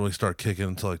online doesn't really start kicking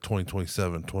until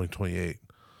 2027, 2028.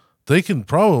 they can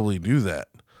probably do that.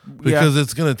 Because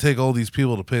it's going to take all these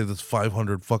people to pay this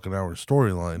 500 fucking hour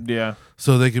storyline. Yeah.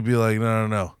 So they could be like,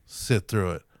 no. Sit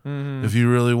through it. Mm-hmm. If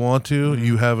you really want to,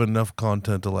 you have enough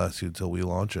content to last you until we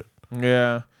launch it.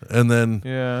 Yeah. And then,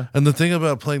 and the thing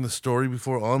about playing the story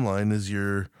before online is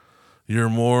you're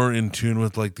more in tune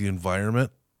with like the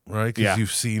environment, right? Because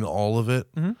you've seen all of it,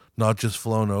 not just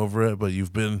flown over it, but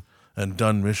you've been and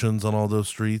done missions on all those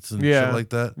streets and shit like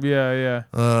that. Yeah.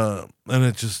 And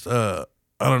it just, I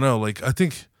don't know. Like, I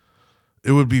think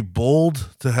it would be bold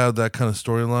to have that kind of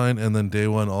storyline, and then day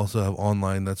one also have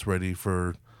online that's ready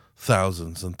for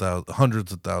thousands and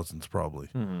hundreds of thousands probably.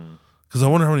 Because I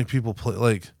wonder how many people play.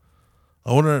 Like,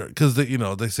 I wonder because they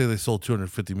say they sold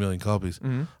 250 million copies.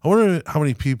 I wonder how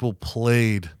many people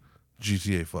played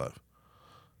GTA 5.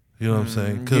 You know what I'm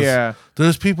saying? Because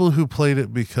there's people who played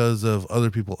it because of other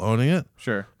people owning it.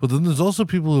 Sure. But then there's also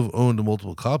people who've owned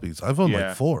multiple copies. I've owned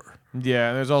like 4. Yeah,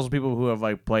 and there's also people who have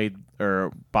like played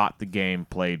or bought the game,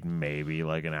 played maybe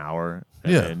like an hour,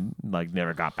 and then like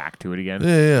never got back to it again.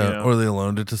 Yeah. You know? Or they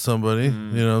loaned it to somebody. You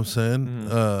know what I'm saying?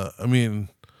 I mean,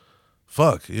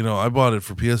 fuck. I bought it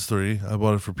for PS3. I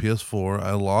bought it for PS4.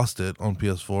 I lost it on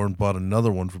PS4 and bought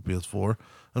another one for PS4,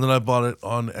 and then I bought it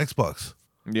on Xbox.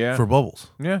 Yeah. For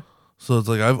Bubbles. Yeah. So it's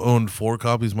like I've owned 4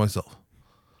 copies myself.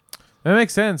 That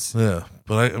makes sense. Yeah,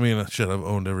 but I mean, shit, I've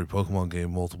owned every Pokemon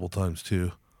game multiple times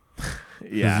too.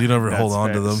 Yeah, you never hold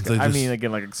on to them. I mean,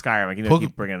 again, like Skyrim, like,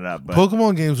 keep bringing it up. But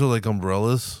Pokemon games are like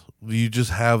umbrellas. You just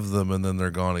have them and then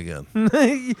they're gone again.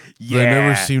 They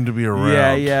never seem to be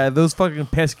around. Yeah. Those fucking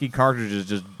pesky cartridges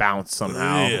just bounce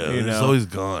somehow. Yeah, it's always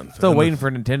gone. Still waiting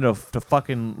for Nintendo to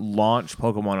fucking launch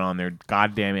Pokemon on their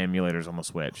goddamn emulators on the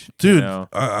Switch. Dude,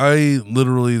 I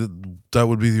literally, that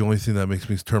would be the only thing that makes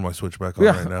me turn my Switch back on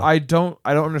right now. I don't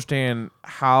understand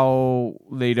how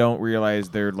they don't realize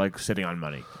they're like sitting on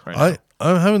money right now.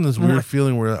 I'm having this weird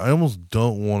feeling where I almost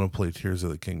don't want to play Tears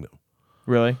of the Kingdom.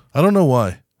 Really? I don't know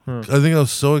why. I think I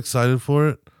was so excited for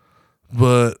it,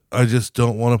 but I just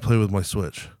don't want to play with my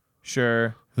Switch.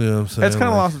 Sure. You know what I'm saying? It's kind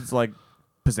of lost its like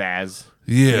pizzazz.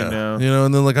 Yeah.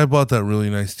 And then like I bought that really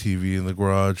nice TV in the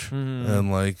garage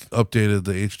and like updated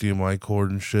the HDMI cord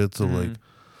and shit. So like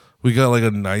we got like a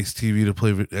nice TV to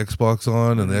play Xbox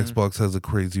on, and the Xbox has a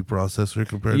crazy processor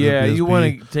compared to the PSP. You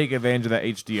want to take advantage of that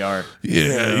HDR.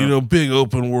 Yeah, big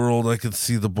open world. I could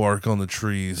see the bark on the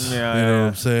trees. Yeah, you know what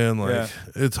I'm saying? Like,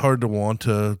 it's hard to want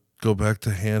to go back to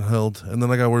handheld, and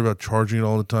then I got to worry about charging it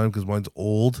all the time because mine's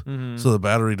old, so the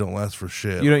battery don't last for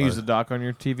shit. You don't use the dock on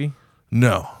your TV?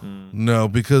 No,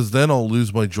 because then I'll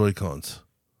lose my Joy-Cons.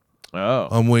 Oh.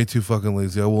 I'm way too fucking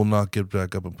lazy. I will not get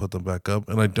back up and put them back up,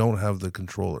 and I don't have the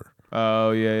controller.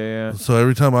 Oh, yeah. So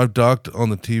every time I've docked on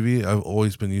the TV, I've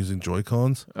always been using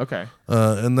Joy-Cons. Okay.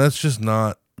 And that's just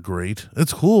not great.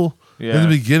 It's cool. Yeah. In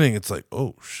the beginning, it's like,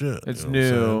 oh, shit. It's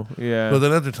new. Yeah. But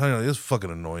then after time, it's fucking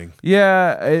annoying.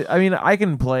 Yeah. I mean, I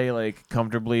can play like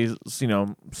comfortably,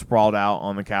 sprawled out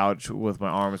on the couch with my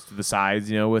arms to the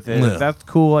sides, with it. Yeah. That's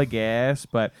cool, I guess.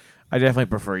 But I definitely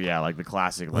prefer, like the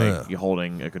classic, like you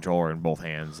holding a controller in both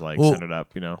hands, like set it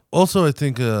up, Also, I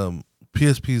think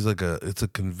PSP is like it's a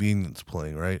convenience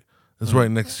playing, right? It's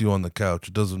right next to you on the couch.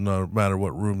 It doesn't matter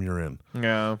what room you're in.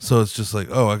 Yeah. So it's just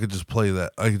like, I could just play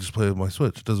that. I could just play with my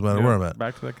Switch. It doesn't matter where I'm at.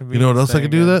 Back to that convenience. You know what else I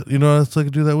could do that? You know what else I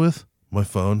could do that with? My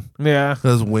phone. Yeah. It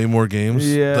has way more games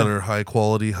that are high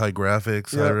quality, high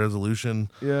graphics, high resolution.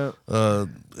 Yeah.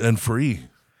 And free,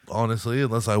 honestly,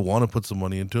 unless I want to put some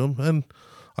money into them. And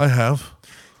I have.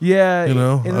 Yeah,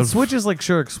 and the Switch is like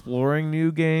exploring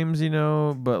new games,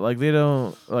 but like they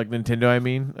don't like Nintendo. I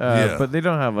mean, but they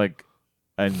don't have like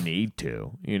a need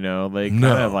to, they kind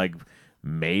of like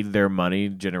made their money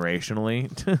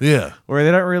generationally. Yeah, where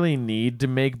they don't really need to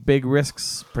make big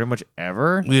risks pretty much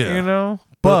ever. Yeah,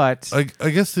 but I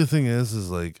guess the thing is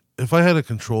like if I had a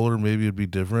controller, maybe it'd be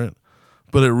different.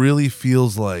 But it really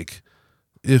feels like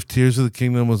if Tears of the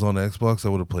Kingdom was on Xbox, I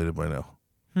would have played it by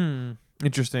now.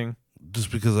 Interesting.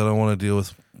 Just because I don't want to deal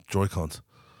with Joy-Cons.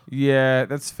 Yeah,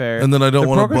 that's fair. And then I don't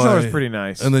want to buy. The Pro controller is pretty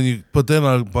nice. And then but then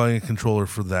I'm buying a controller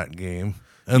for that game,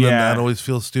 and then that always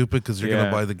feels stupid because you're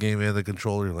gonna buy the game and the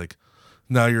controller. You're like,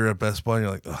 now you're at Best Buy and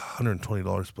you're like,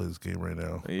 $120 to play this game right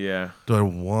now. Yeah. Do I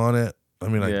want it? I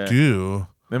mean, I do.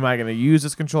 Am I gonna use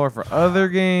this controller for other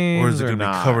games, or is it gonna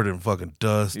be covered in fucking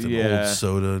dust and old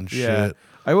soda and shit?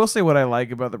 I will say what I like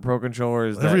about the Pro controller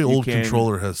is every that old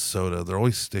controller has soda. They're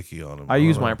always sticky on them. I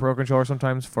use my Pro controller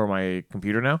sometimes for my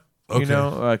computer now. Okay.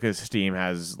 Because Steam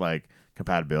has like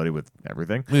compatibility with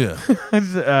everything. Yeah.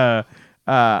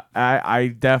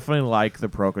 I definitely like the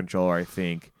Pro controller. I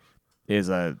think is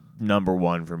a number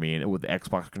one for me, and with the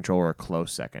Xbox controller a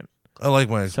close second. I like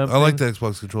the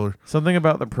Xbox controller. Something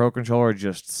about the Pro controller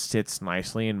just sits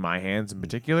nicely in my hands in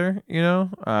particular, you know?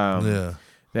 Yeah.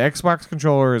 The Xbox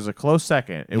controller is a close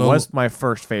second. It was my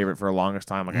first favorite for the longest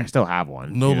time. Like, I still have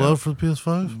one. No love for the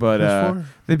PS5? But PS4?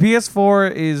 the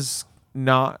PS4 is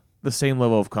not the same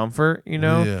level of comfort, you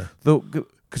know? Yeah.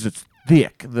 Because it's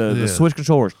thick. The Switch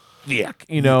controller is thick,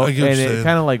 you know? And it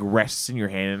kind of like rests in your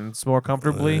hands more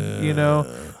comfortably, you know?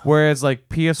 Whereas like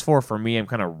PS4 for me, I'm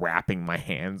kind of wrapping my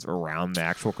hands around the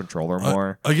actual controller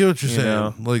more. I get what you're saying.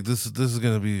 Know? Like this is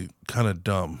going to be kind of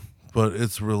dumb, but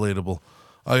it's relatable.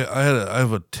 I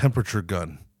have a temperature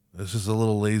gun. It's just a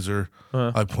little laser.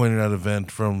 I pointed at a vent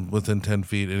from within 10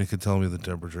 feet, and it could tell me the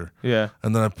temperature. Yeah.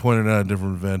 And then I pointed at a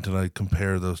different vent, and I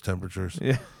compare those temperatures.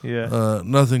 Yeah.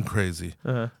 Nothing crazy.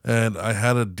 And I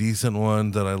had a decent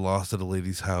one that I lost at a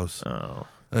lady's house. Oh.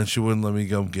 And she wouldn't let me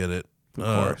go get it.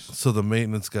 Of course. So the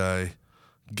maintenance guy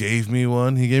gave me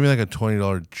one. He gave me like a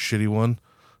 $20 shitty one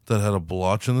that had a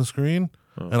blotch in the screen.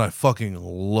 And I fucking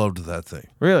loved that thing.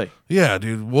 Really? Yeah,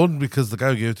 dude. One, because the guy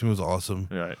who gave it to me was awesome.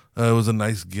 Right. It was a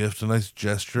nice gift, a nice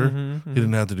gesture. Mm-hmm. He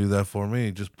didn't have to do that for me.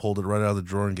 He just pulled it right out of the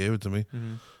drawer and gave it to me.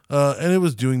 And it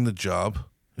was doing the job.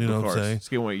 You know what I'm saying? It's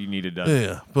getting what you needed done.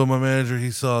 Yeah. But my manager,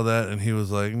 he saw that and he was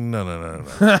like, no.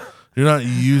 You're not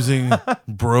using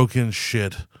broken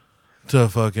shit to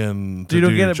fucking you don't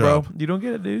do get your it, job. bro. You don't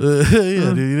get it, dude. Yeah,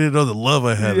 dude. You didn't know the love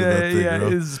I had in that thing,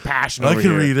 bro. It's passion. I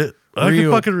can read it. I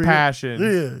can fucking read passion.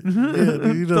 it. Yeah,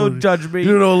 dude, you know, Don't judge me.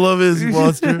 You don't know what love is, you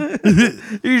monster.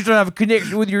 You just don't have a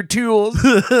connection with your tools,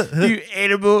 you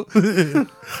animal.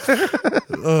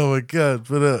 Oh my god!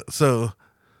 But so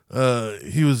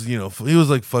he was, he was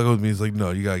like fucking with me. He's like,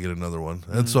 no, you gotta get another one.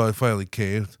 And so I finally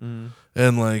caved.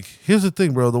 And like, here's the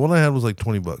thing, bro. The one I had was like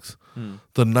 $20.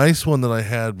 The nice one that I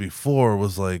had before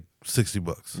was like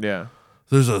 $60. Yeah.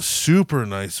 There's a super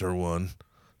nicer one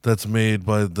that's made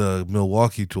by the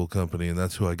Milwaukee Tool Company, and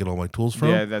that's who I get all my tools from.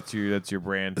 Yeah, that's your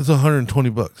brand. It's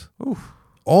 $120. Oof.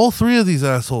 All three of these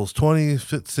assholes, 20,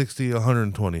 60,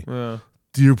 120. Yeah.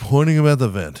 You're pointing them at the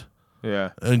vent.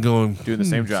 Yeah. And going, doing the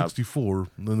same job. 64.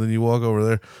 And then you walk over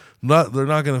there. They're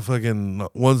not going to fucking,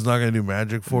 one's not going to do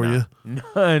magic for you. You know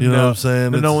what I'm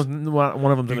saying? No,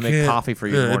 one of them's going to make coffee for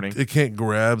you in the morning. It can't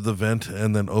grab the vent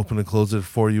and then open and close it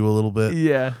for you a little bit.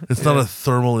 Yeah. It's not a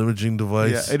thermal imaging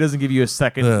device. Yeah. It doesn't give you a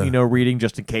second, reading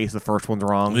just in case the first one's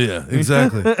wrong. Yeah,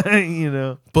 exactly.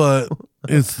 But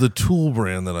it's the tool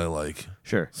brand that I like.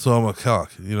 Sure. So I'm a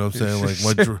cock. You know what I'm saying?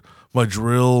 Like my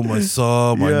drill, my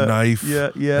saw, my knife,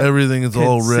 everything is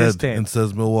all red and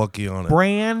says Milwaukee on it.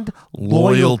 Brand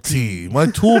loyalty. My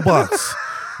toolbox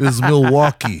is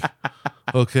Milwaukee.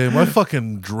 Okay, my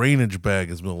fucking drainage bag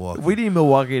is Milwaukee. We need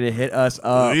Milwaukee to hit us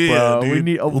up, bro. Dude. We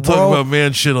need. We'll talk about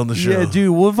man shit on the show. Yeah,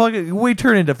 dude. We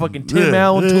turn into fucking Tim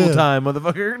Allen tool time,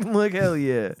 motherfucker. Like hell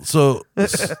yeah. So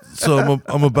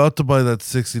I'm about to buy that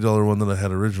 $60 one that I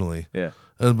had originally. Yeah.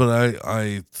 But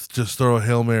I just throw a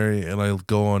Hail Mary and I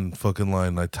go on fucking line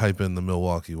and I type in the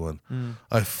Milwaukee one.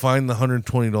 I find the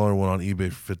 $120 one on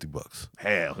eBay for $50.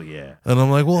 Hell yeah. And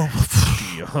I'm like, well,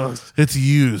 it's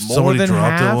used. More Somebody than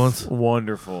dropped half? it once.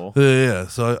 Wonderful. Yeah.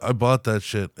 So I bought that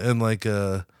shit. And like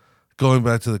going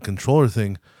back to the controller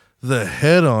thing, the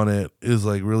head on it is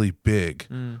like really big.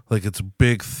 Like it's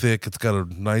big, thick. It's got a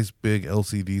nice big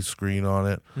LCD screen on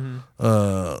it.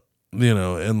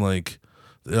 And like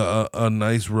a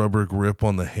nice rubber grip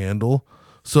on the handle,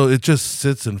 so it just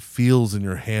sits and feels in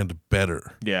your hand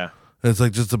better. Yeah, and it's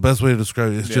like just the best way to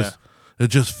describe it. It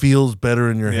just feels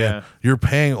better in your hand. You're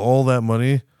paying all that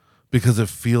money because it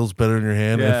feels better in your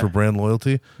hand, and for brand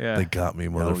loyalty, they got me,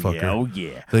 motherfucker. Oh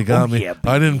yeah, they got me. Yeah,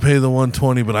 I didn't pay the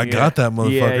 $120, but I got that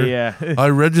motherfucker. Yeah. I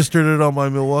registered it on my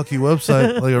Milwaukee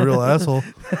website like a real asshole,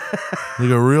 like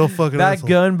a real fucking asshole.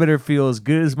 That gun better feel as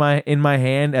good as in my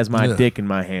hand as my dick in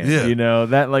my hand. Yeah. You know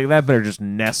that better just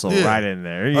nestle right in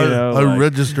there. I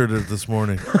registered it this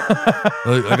morning.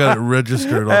 I got it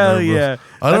registered on hell there. Yeah,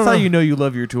 that's how you know you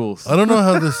love your tools. I don't know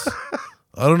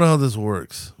how this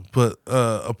works. But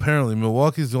apparently,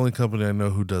 Milwaukee's the only company I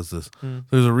know who does this.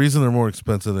 There's a reason they're more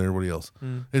expensive than everybody else.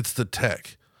 It's the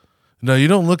tech. Now, you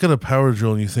don't look at a power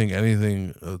drill and you think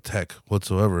anything tech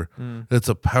whatsoever. It's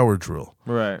a power drill.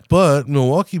 Right. But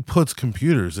Milwaukee puts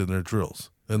computers in their drills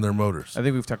and their motors. I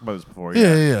think we've talked about this before.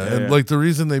 Yeah. And like the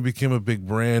reason they became a big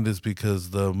brand is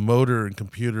because the motor and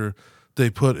computer they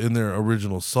put in their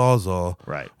original Sawzall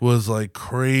was like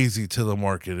crazy to the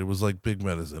market. It was like big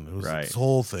medicine. It was this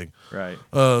whole thing. Right.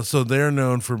 So they're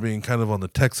known for being kind of on the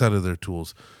tech side of their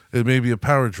tools. It may be a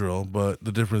power drill, but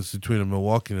the difference between a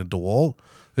Milwaukee and a DeWalt,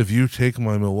 if you take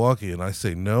my Milwaukee and I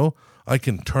say no, I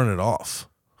can turn it off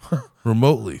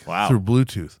remotely through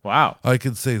Bluetooth. Wow. I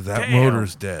can say that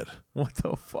motor's dead. What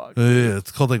the fuck? Yeah,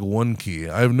 it's called like One Key.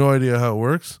 I have no idea how it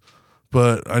works,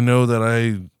 but I know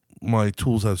that my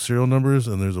tools have serial numbers,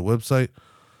 and there's a website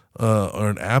or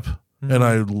an app, and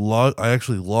I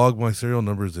actually log my serial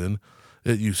numbers in.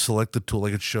 You select the tool,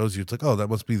 like it shows you. It's like, oh, that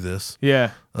must be this.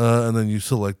 Yeah. And then you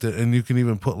select it, and you can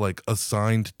even put like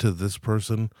assigned to this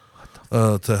person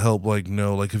to help like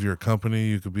know, like if you're a company,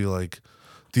 you could be like,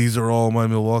 these are all my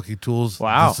Milwaukee tools.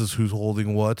 Wow. This is who's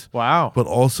holding what. Wow. But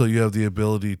also you have the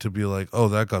ability to be like, oh,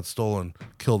 that got stolen,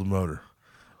 kill the motor.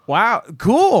 Wow.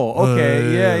 Cool.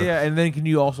 Okay. Yeah. Yeah. And then can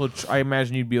you also? I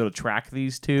imagine you'd be able to track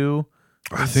these two.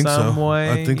 I think so.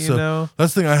 Way, I think so. Know?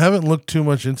 That's the thing. I haven't looked too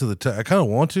much into the tech. I kind of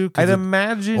want to. I'd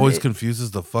imagine always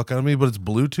confuses the fuck out of me, but it's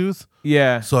Bluetooth.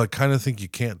 Yeah. So I kind of think you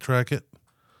can't track it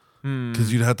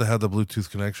because you'd have to have the Bluetooth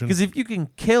connection. Because if you can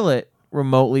kill it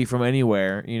remotely from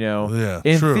anywhere,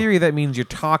 in theory that means you're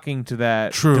talking to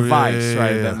that device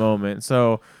at that moment.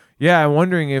 So. Yeah, I'm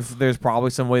wondering if there's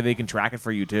probably some way they can track it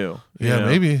for you too.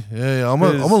 Maybe. Yeah. I'm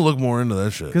gonna look more into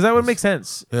that shit because that would make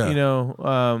sense. Yeah.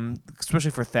 Especially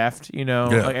for theft.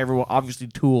 Like everyone. Obviously,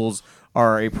 tools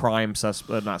are a prime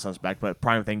not suspect, but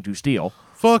prime thing to steal.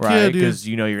 Fuck right? yeah, dude. Because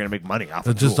you're gonna make money off.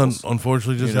 It just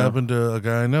unfortunately just happened to a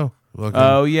guy I know.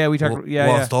 Oh yeah, we talked.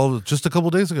 Lost all of it just a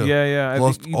couple days ago. Yeah.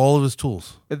 Lost all of his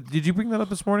tools. Did you bring that up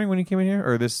this morning when you came in here,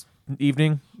 or this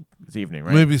evening? It's evening,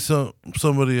 right? Maybe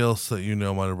somebody else that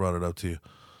might have brought it up to you.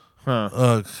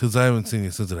 Huh. Because I haven't seen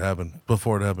you since it happened.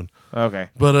 Before it happened. Okay.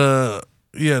 But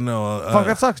no. Fuck,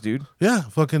 that sucks, dude. Yeah,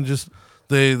 fucking just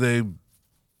they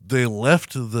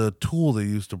left the tool they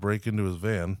used to break into his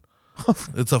van.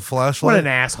 It's a flashlight. What an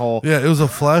asshole. Yeah, it was a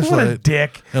flashlight. What a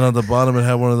dick. And on the bottom it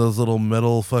had one of those little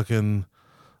metal fucking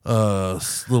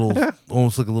little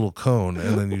almost like a little cone,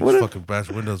 and then you just fucking bash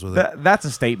windows with it. That's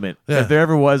a statement. Yeah. If there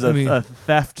ever was a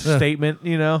theft statement,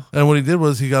 And what he did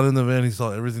was he got in the van, he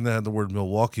saw everything that had the word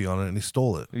Milwaukee on it, and he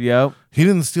stole it. Yep. He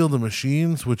didn't steal the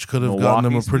machines, which could have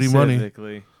gotten him a pretty money.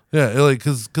 Yeah, like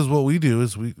because what we do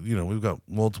is we've got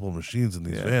multiple machines in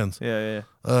these vans. Yeah.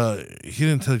 He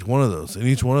didn't take one of those, and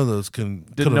each one of those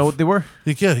didn't know what they were.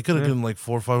 He could have given like $400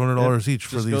 or $500 each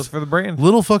for Just these goes for the brand.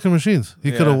 little fucking machines.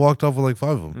 He could have walked off with like 5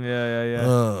 of them.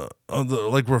 Yeah. The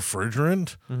like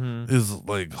refrigerant is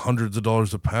like hundreds of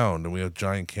dollars a pound, and we have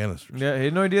giant canisters. Yeah, he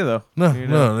had no idea though.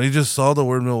 No. He just saw the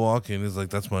word Milwaukee, and he's like,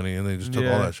 "That's money," and they just took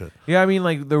all that shit. Yeah, I mean,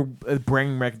 like the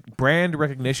brand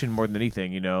recognition more than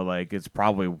anything. Like it's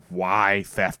probably why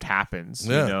theft happens.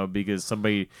 Because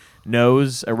somebody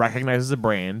knows or recognizes a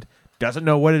brand, doesn't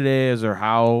know what it is or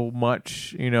how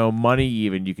much money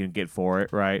even you can get for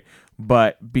it, right?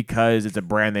 But because it's a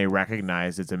brand they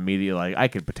recognize, it's immediately like, I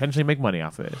could potentially make money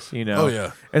off of this, Oh,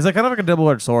 yeah. It's like kind of like a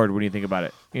double-edged sword when you think about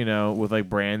it, with like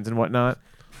brands and whatnot.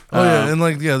 Oh, yeah. And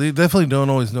like, they definitely don't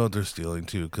always know what they're stealing,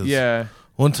 too. Cause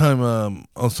one time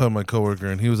I was talking to my coworker,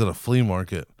 and he was at a flea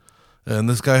market, and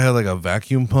this guy had like a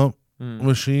vacuum pump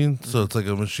machine. So it's like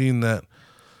a machine that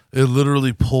it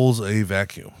literally pulls a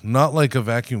vacuum, not like a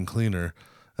vacuum cleaner,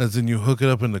 as in you hook it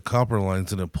up into copper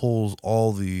lines and it pulls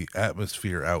all the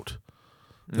atmosphere out.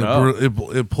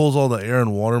 It pulls all the air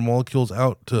and water molecules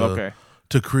out to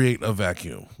create a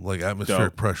vacuum, like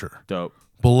atmospheric pressure. Dope.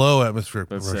 Below atmospheric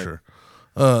pressure.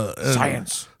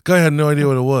 Science. Guy had no idea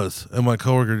what it was, and my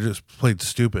coworker just played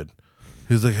stupid.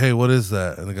 He's like, "Hey, what is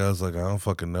that?" And the guy was like, "I don't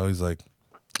fucking know." He's like,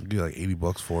 "I'll give you like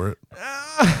 $80 for it."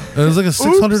 And it was like a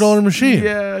 $600 machine.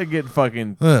 Yeah, get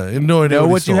fucking. No idea. Know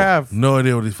what you have. No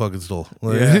idea what he fucking stole.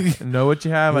 Know what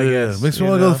you have. I guess makes me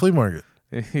want to go to the flea market.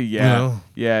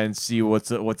 Yeah, and see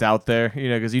what's out there,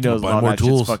 because he knows all that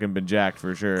shit's fucking been jacked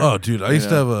for sure. Oh, dude, I used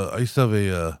to have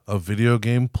a video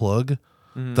game plug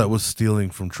that was stealing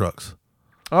from trucks.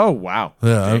 Oh wow!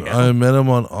 Yeah, I met him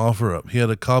on OfferUp. He had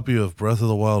a copy of Breath of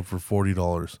the Wild for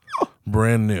 $40,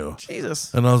 brand new.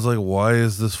 Jesus! And I was like, "Why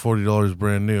is this $40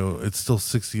 brand new? It's still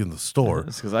 $60 in the store."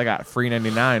 It's because I got free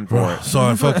 $99 for it. So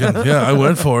I fucking I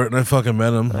went for it, and I fucking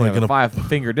met him like in a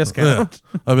 5-finger discount.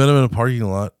 Yeah. I met him in a parking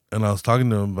lot. And I was talking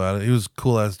to him about it. He was a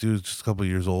cool-ass dude, just a couple of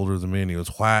years older than me, and he was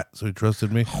white, so he trusted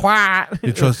me. White.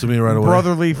 He trusted me right away.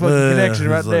 Brotherly fucking connection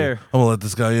right there. I'm going to let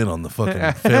this guy in on the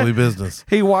fucking family business.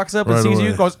 He walks up and sees you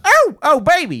and goes, oh,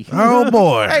 baby. Oh,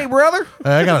 boy. Hey, brother.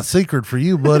 Hey, I got a secret for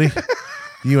you, buddy.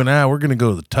 You and I, we're going to go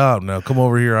to the top now. Come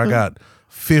over here. I got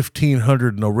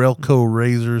 1,500 Norelco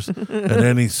razors and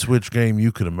any Switch game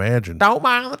you could imagine. Don't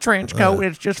mind the trench coat.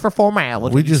 It's just for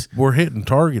formalities. We're hitting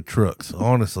Target trucks,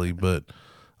 honestly, but...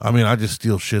 I mean, I just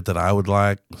steal shit that I would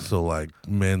like. So, like,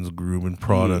 men's grooming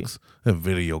products and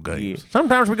video games. Yeah.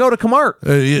 Sometimes we go to Kmart.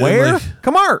 Where? Like,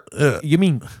 Kmart. You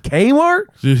mean Kmart?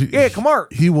 Yeah,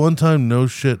 Kmart. He one time, no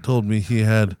shit, told me he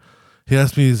asked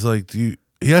me,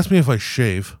 he asked me if I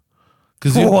shave.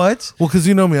 What? Well, because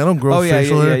you know me, I don't grow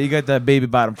facial hair. Yeah, you got that baby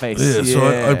bottom face. Yeah,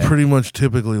 so I pretty much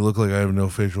typically look like I have no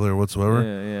facial hair whatsoever.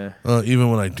 Yeah. Even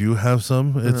when I do have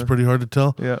some, it's pretty hard to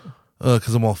tell. Yeah.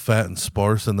 Because I'm all fat and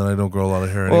sparse, and then I don't grow a lot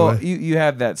of hair well, anyway. you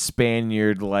have that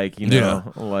Spaniard, like, you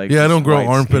know, like... Yeah, I don't grow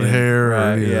armpit skin. hair or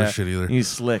any of that shit either. You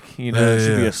slick, you know, you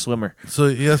should be a swimmer. So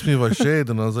he asked me if I shaved,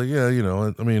 and I was like, yeah, you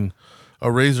know, I mean,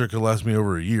 a razor could last me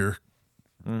over a year.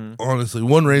 Honestly,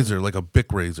 one razor, like a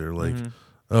Bic razor, like,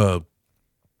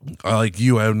 like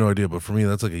you, I have no idea, but for me,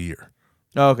 that's like a year.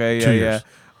 Okay, yeah, 2 years.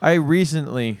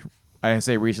 I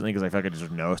say recently because I feel like I just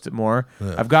noticed it more.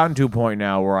 Yeah. I've gotten to a point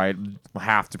now where I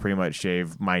have to pretty much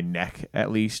shave my neck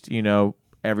at least, you know,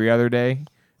 every other day,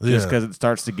 just because it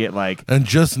starts to get like and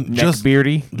just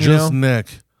beardy. Just neck.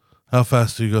 How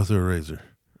fast do you go through a razor?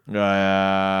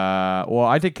 Well,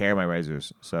 I take care of my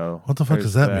razors, so what the fuck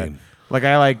does that mean? Like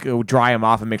I dry them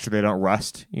off and make sure they don't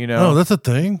rust. You know? Oh, that's a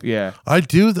thing. Yeah, I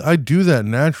do that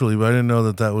naturally, but I didn't know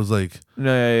that was like.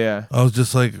 No, yeah. I was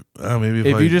just like, maybe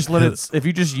if you just if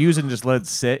you just use it and just let it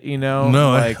sit, you know.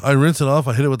 No, like, I rinse it off.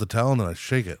 I hit it with the towel and then I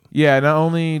shake it. Yeah, not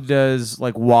only does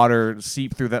like water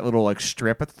seep through that little like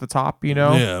strip at the top, you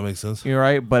know. Yeah, that makes sense. You're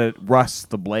right, but it rusts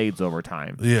the blades over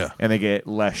time. Yeah, and they get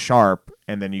less sharp,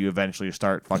 and then you eventually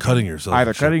start fucking cutting yourself.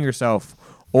 Either cutting yourself.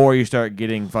 Or you start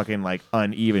getting fucking like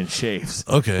uneven shaves.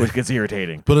 Okay. Which gets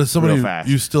irritating. But as somebody fast.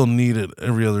 you still need it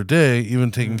every other day,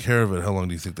 even taking care of it, how long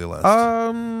do you think they last?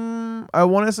 I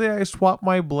want to say I swap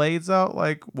my blades out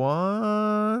like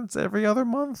once every other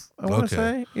month. I want to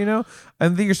say, you know, I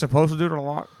think you're supposed to do it a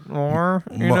lot more,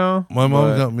 you know. My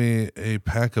mom got me a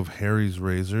pack of Harry's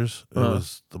razors. It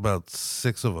was about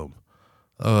 6 of them,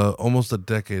 almost a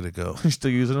decade ago. You still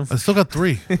using them? I still got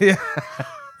 3. Yeah.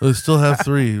 I still have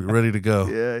 3 ready to go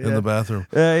in the bathroom.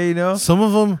 You know, some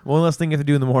of them. One less thing you have to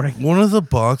do in the morning. One of the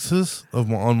boxes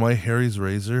on my Harry's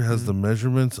razor has the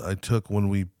measurements I took when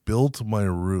we built my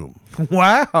room.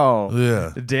 Wow.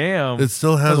 Yeah. Damn. It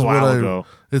still has ago.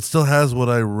 It still has what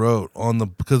I wrote on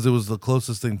because it was the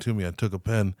closest thing to me. I took a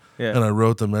pen and I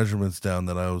wrote the measurements down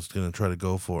that I was gonna try to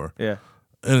go for. Yeah.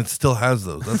 And it still has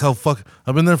those. That's how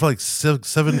I've been there for like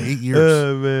 7, 8 years.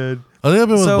 Oh man. I think I've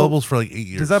been with Bubbles for like 8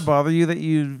 years. Does that bother you that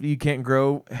you can't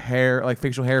grow hair, like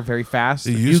facial hair, very fast?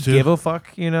 It used to. Give a fuck,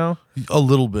 you know? A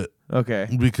little bit. Okay.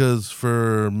 Because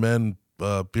for men,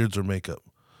 beards are makeup.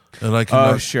 And I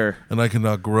cannot, sure. And I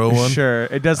cannot grow one. Sure.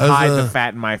 It does hide the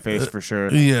fat in my face for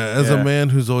sure. Yeah. As a man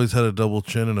who's always had a double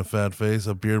chin and a fat face,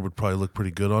 a beard would probably look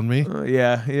pretty good on me.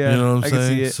 Yeah. You know what I'm saying?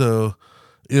 Can see it. So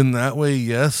in that way,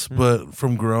 yes. But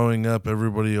from growing up,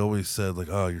 everybody always said, like,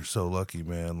 oh, you're so lucky,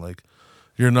 man. Like,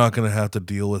 you're not going to have to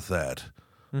deal with that.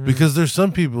 Because there's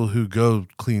some people who go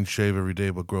clean shave every day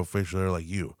but grow facial hair like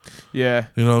you. Yeah.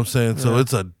 You know what I'm saying? So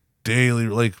it's a daily,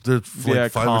 like, there's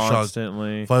like 5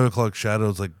 o'clock shadow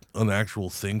is like an actual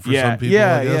thing for some people.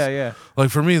 I guess. Yeah. Like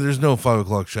for me, there's no 5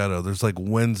 o'clock shadow. There's like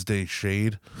Wednesday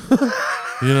shade. You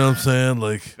know what I'm saying?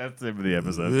 Like that's the name of the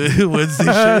episode. Wednesday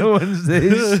shade.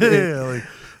 Wednesday shade.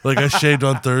 Like I shaved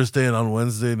on Thursday, and on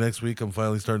Wednesday next week, I'm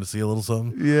finally starting to see a little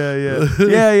something.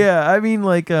 Yeah. I mean,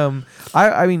 like,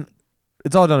 I mean,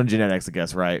 it's all done in genetics, I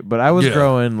guess, right? But I was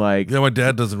growing like, my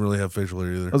dad doesn't really have facial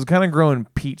hair either. I was kind of growing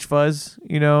peach fuzz,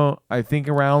 you know. I think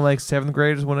around like 7th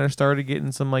grade is when I started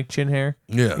getting some like chin hair.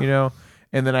 Yeah, you know.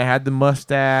 And then I had the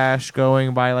mustache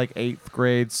going by like 8th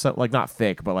grade, so like not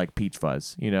thick, but like peach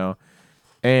fuzz, you know.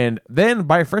 And then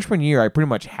by freshman year, I pretty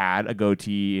much had a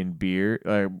goatee and beard,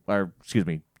 or excuse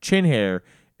me, chin hair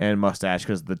and mustache,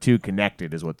 because the two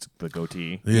connected is what's the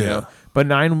goatee. You know? But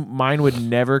mine would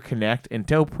never connect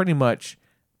until pretty much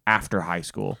after high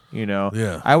school. You know,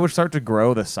 I would start to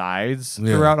grow the sides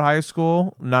throughout high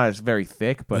school, not as very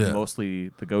thick, but mostly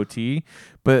the goatee.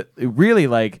 But it really,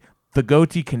 like the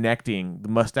goatee connecting, the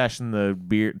mustache and the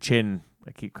beard, chin.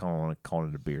 I keep calling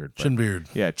it a beard. Chin beard.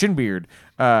 Yeah, chin beard.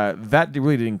 That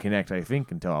really didn't connect, I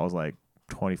think, until I was like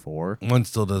 24. Mine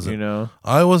still doesn't. You know,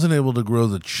 I wasn't able to grow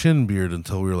the chin beard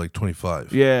until we were like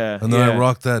 25. Yeah, and then I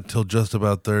rocked that till just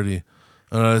about 30,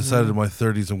 and I decided in my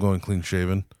 30s I'm going clean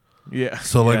shaven. Yeah.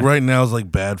 So like right now is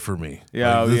like bad for me.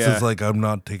 Yeah. Like, this is like I'm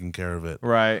not taking care of it.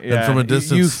 Right. Yeah. And from a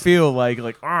distance, you feel like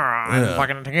I'm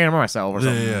fucking taking care of myself or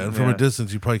something. Yeah. And from a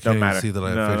distance, you probably can't even see that I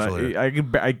have facial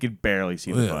hair. I could barely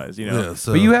see the fuzz. You know. Yeah,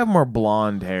 so, but you have more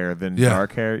blonde hair than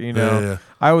dark hair. You know.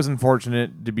 I was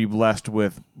unfortunate to be blessed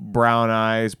with brown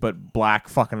eyes, but black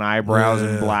fucking eyebrows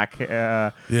and black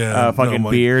fucking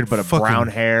beard, but a brown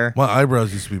hair. My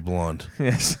eyebrows used to be blonde.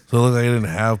 Yes. So it looked like I didn't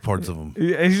have parts of them.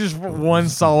 It's just one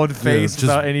solid face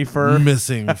without any fur.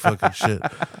 Missing fucking shit.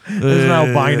 There's an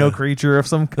albino creature of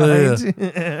some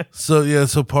kind.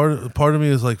 So part of me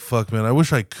is like, fuck, man, I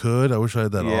wish I could. I wish I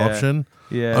had that option.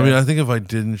 Yeah. I mean, I think if I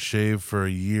didn't shave for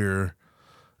a year,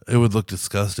 it would look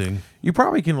disgusting. You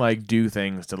probably can like do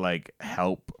things to like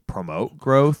help promote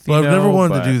growth. But I've never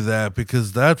wanted to do that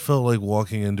because that felt like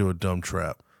walking into a dumb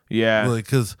trap. Yeah. Like,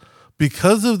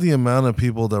 because of the amount of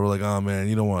people that were like, oh man,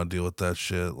 you don't want to deal with that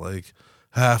shit. Like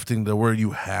having to where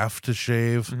you have to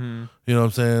shave. Mm-hmm. You know what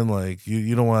I'm saying? Like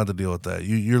you don't want to have to deal with that.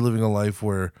 You're living a life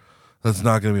where that's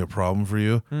not going to be a problem for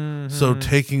you. Mm-hmm. So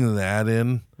taking that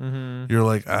in, you're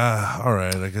like, all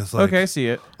right, I guess. Like, okay, I see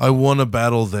it. I won a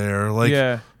battle there.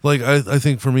 Like, like I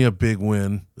think for me a big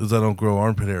win is I don't grow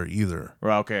armpit hair either.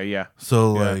 Well, okay, yeah.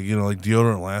 So like like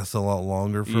deodorant lasts a lot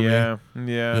longer for me. Yeah. You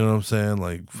know what I'm saying?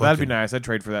 Like that'd be nice. I'd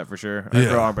trade for that for sure. I'd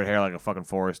grow armpit hair like a fucking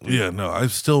forest. Dude. Yeah, no, I'm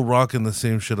still rocking the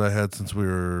same shit I had since we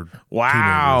were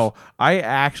wow. teenagers. I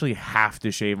actually have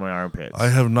to shave my armpits. I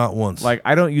have not once. Like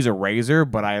I don't use a razor,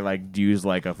 but I like use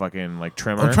like a fucking like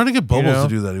trimmer. I'm trying to get Bubbles to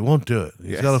do that. He won't do it.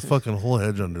 He's got a fucking whole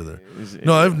hedge under there.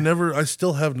 No, I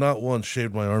still have not once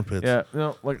shaved my armpits. Yeah,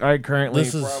 no, like I currently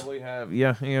probably have.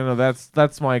 Yeah,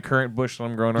 that's my current bush that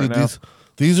I'm growing right now.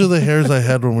 These are the hairs I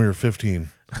had when we were 15.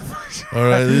 All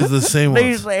right, these are the same ones.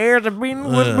 These hairs have been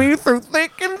with me through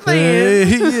thick and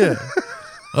thin. Yeah.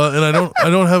 And I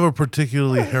don't have a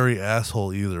particularly hairy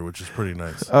asshole either, which is pretty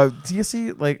nice. Do you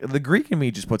see, like the Greek in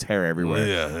me just puts hair everywhere.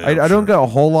 Yeah, I don't got a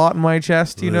whole lot in my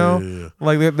chest, you know.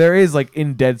 Like there is like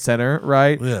in dead center,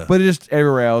 right? Yeah. But it's just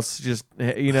everywhere else, just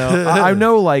I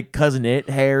know like cousin it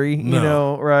hairy, you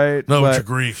know, right? No, but you're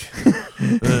Greek.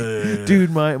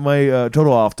 Dude, my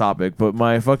total off topic, but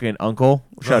my fucking uncle,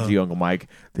 shout out to you, Uncle Mike,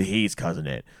 he's cousin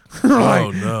it. Like,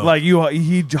 oh no! Like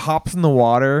he hops in the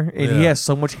water and he has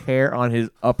so much hair on his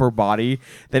upper body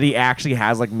that he actually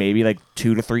has like maybe like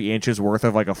 2 to 3 inches worth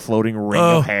of like a floating ring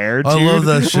of hair. Dude. I love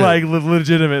that shit. Like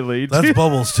legitimately, dude. That's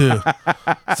Bubbles too.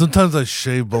 Sometimes I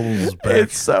shave Bubbles' back.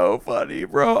 It's so funny,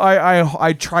 bro.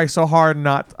 I try so hard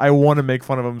not. I want to make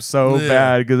fun of him so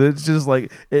bad because it's just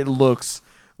like it looks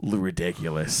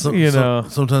ridiculous.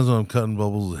 Sometimes when I'm cutting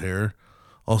Bubbles' hair,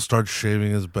 I'll start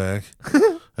shaving his back.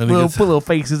 And put little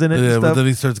faces in it. Yeah, and but stuff. then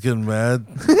he starts getting mad.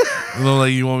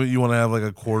 Like you want to have like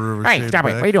a quarter of a Hey, stop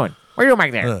back. it! What are you doing? What are you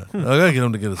doing back there? I gotta get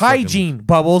him to get his hygiene,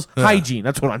 Bubbles. Hygiene.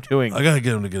 That's what I'm doing. I gotta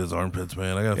get him to get his armpits,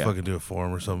 man. I gotta fucking do it for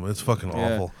him or something. It's fucking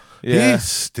awful. Yeah. He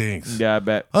stinks. Yeah, I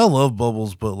bet. I love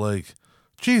Bubbles, but like,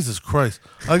 Jesus Christ,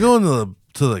 I go into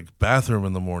the bathroom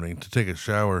in the morning to take a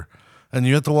shower, and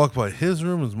you have to walk by his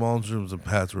room, his mom's room, and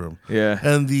Pat's room. Yeah,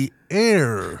 and the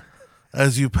air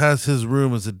as you pass his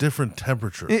room is a different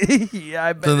temperature. Yeah,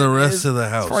 I bet than the rest of the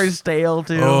house. It's probably stale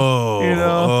too.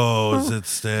 Oh, is it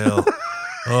stale?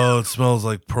 Oh, it smells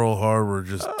like Pearl Harbor,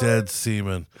 just dead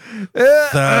semen.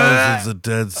 Thousands of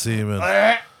dead semen.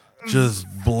 Just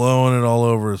blowing it all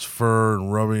over his fur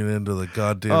and rubbing it into the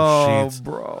goddamn sheets.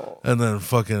 Bro. And then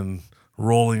fucking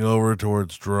rolling over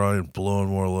towards dry and blowing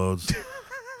more loads.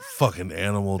 Fucking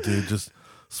animal, dude. Just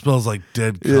smells like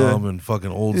dead cum and fucking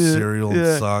old cereal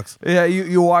and socks. Yeah,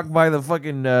 you walk by the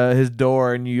fucking his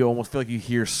door and you almost feel like you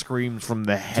hear screams from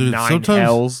the nine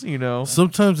hells, you know?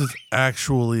 Sometimes it's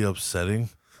actually upsetting.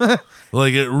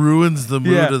 Like it ruins the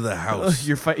mood of the house.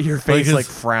 Your face like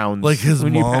frowns. Like his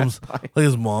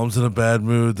mom's in a bad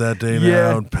mood that day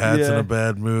now, and Pat's in a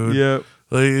bad mood. Yeah.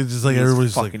 Like it's just like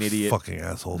everybody's fucking like idiot. Fucking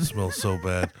asshole, smells so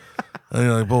bad. And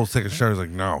you're like, Bubbles taking a shower. He's like,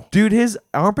 no. Dude, his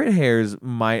armpit hairs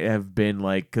might have been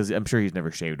like, because I'm sure he's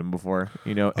never shaved them before.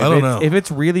 You know, I don't know. If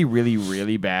it's really, really,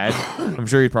 really bad, I'm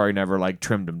sure he probably never like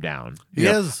trimmed them down.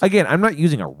 Yes. Again, I'm not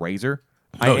using a razor.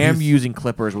 No, I am using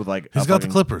clippers with like. He's got the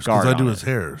clippers because I do his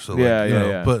hair. So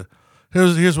yeah. But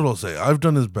here's what I'll say. I've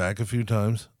done his back a few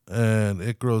times, and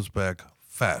it grows back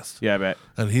fast. Yeah, I bet.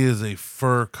 And he is a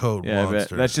fur coat monster. I bet.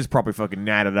 That's just probably fucking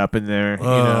natted up in there. You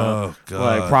Oh, know?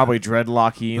 God. Like probably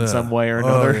dreadlocky in some way or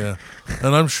another. Oh, yeah.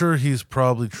 And I'm sure he's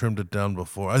probably trimmed it down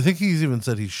before. I think he's even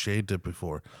said he's shaved it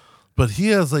before. But he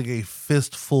has like a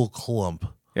fistful clump.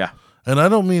 Yeah. And I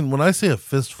don't mean, when I say a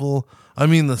fistful, I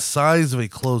mean the size of a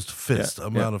closed fist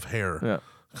amount of hair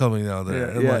coming out there.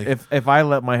 And yeah. like, if I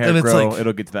let my hair grow,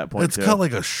 it'll get to that point. It's got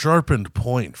like a sharpened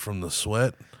point from the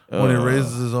sweat when he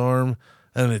raises his arm.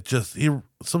 And it just,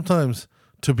 sometimes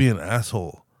to be an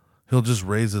asshole, he'll just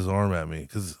raise his arm at me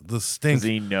because the stink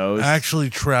he knows actually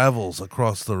travels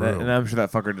across the room. And I'm sure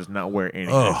that fucker does not wear any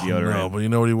kind of deodorant. No, but you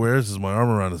know what he wears is my arm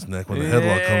around his neck when the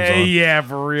headlock comes on. Yeah,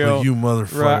 for real. Like, you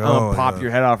motherfucker. Right, I'm gonna pop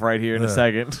your head off right here in a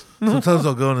second. Sometimes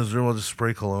I'll go in his room, I'll just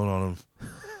spray cologne on him.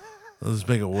 I'll just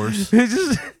make it worse.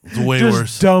 It's way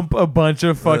worse. Dump a bunch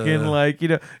of fucking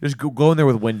just go in there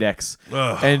with Windex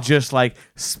and just like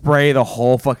spray the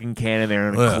whole fucking can in there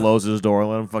and close his door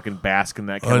and let him fucking bask in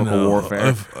that chemical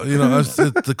warfare.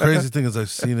 The crazy thing is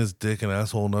I've seen his dick and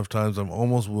asshole enough times. I'm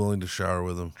almost willing to shower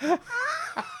with him.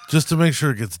 Just to make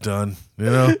sure it gets done,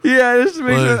 Yeah, just to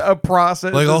make sure a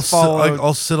process. Like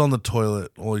I'll sit on the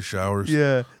toilet while he showers.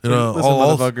 Yeah,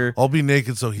 I'll be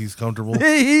naked so he's comfortable.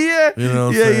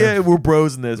 Yeah, We're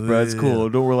bros in this, bro. It's cool.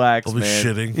 Don't relax, I'll be man.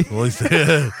 shitting while he's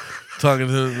talking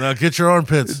to him. Now get your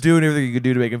armpits. Doing everything you can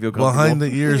do to make him feel comfortable. Behind the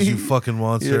ears, you fucking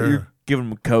monster. You're giving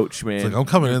him a coach, man. It's like I'm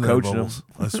coming in there, Bubbles.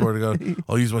 I swear to God,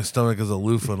 I'll use my stomach as a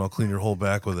loofah and I'll clean your whole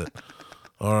back with it.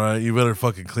 All right, you better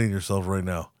fucking clean yourself right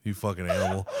now, you fucking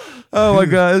animal. Oh my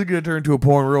God, this is gonna turn into a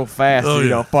porn real fast. You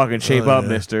don't fucking shape up,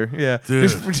 mister. Yeah, dude.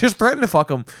 Just threaten to fuck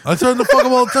him. I threaten to fuck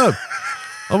him all the time.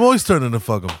 I'm always threatening to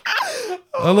fuck him.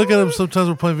 I look at him sometimes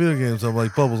we're playing video games. I'm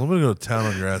like, Bubbles, I'm gonna go to town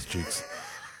on your ass cheeks.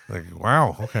 Like,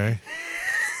 wow, okay.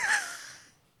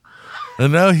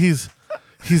 And now he's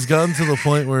gotten to the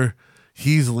point where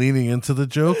he's leaning into the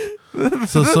joke.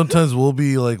 So sometimes we'll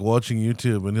be like watching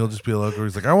YouTube and he'll just be like,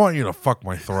 he's like, I want you to fuck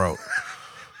my throat.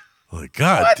 I'm like,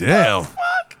 God damn.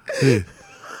 Hey,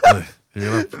 I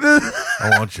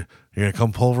want you. You're gonna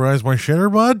come pulverize my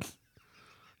shitter, bud?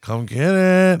 Come get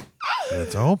it.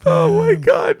 It's open. Oh my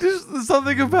God. Just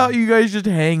something about you guys just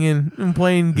hanging and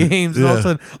playing games and all of a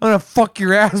sudden I'm gonna fuck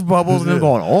your ass, Bubbles, and I'm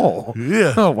going, oh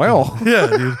well. Yeah,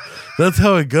 dude. That's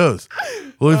how it goes.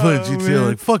 When we play GTA,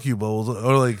 like, fuck you, Bubbles.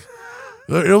 Or like,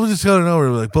 it was just out of nowhere.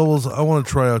 Like, Bubbles, I want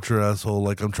to try out your asshole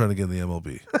like I'm trying to get in the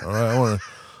MLB. All right,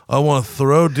 I want to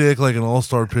throw dick like an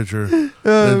all-star pitcher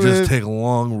and just take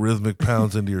long rhythmic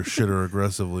pounds into your shitter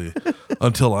aggressively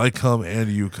until I come and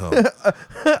you come.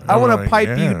 I want to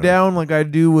pipe you down like I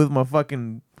do with my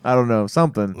fucking, I don't know,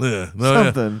 something. Yeah,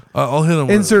 something. Yeah. I'll hit him.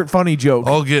 Insert funny joke.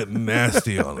 I'll get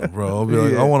nasty on him, bro. I'll be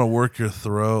like, I want to work your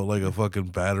throat like a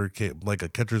fucking batter, like a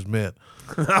catcher's mitt.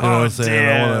 You know what I'm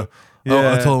saying?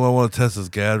 I told him I want to test his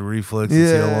gad reflex and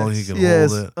see how long he can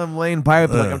hold it. I'm laying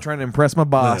pipe like I'm trying to impress my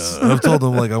boss. Yeah. I've told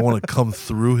him like I want to come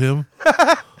through him.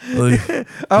 Like,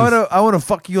 I want to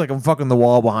fuck you like I'm fucking the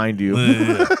wall behind you.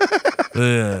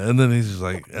 Yeah, and then he's just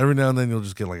like, every now and then you'll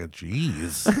just get like a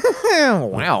jeez.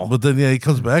 Wow. But then he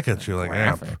comes back at you like,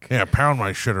 yeah, pound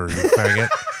my shitter, you faggot,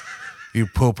 you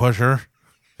poo pusher.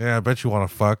 Yeah, I bet you want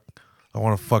to fuck. I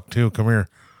want to fuck too. Come here.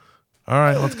 All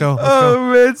right, let's go.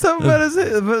 Man, something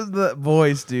about that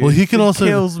voice, dude. Well, he can also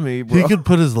kills me, bro. He could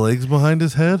put his legs behind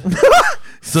his head.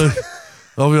 So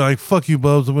I'll be like, "Fuck you,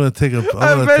 Bubs. I'm gonna take a."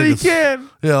 I bet he can.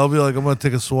 Yeah, I'll be like, "I'm gonna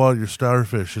take a swat at your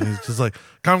starfish," and he's just like,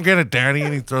 "Come get it, Daddy!"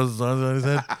 And he throws his arms on his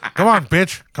head. Come on,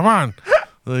 bitch. Come on.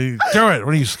 Like, do it. What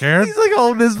are you scared? He's like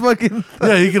holding his fucking.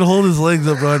 Yeah, he can hold his legs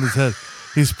up behind his head.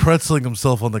 He's pretzeling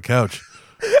himself on the couch.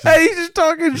 Hey, he's just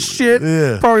talking shit.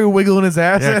 Yeah. Probably wiggling his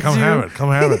ass. Yeah, come have it. Come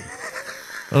have it.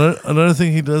 Another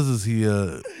thing he does is he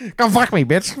come fuck me,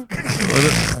 bitch.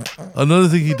 Another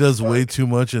thing he does way too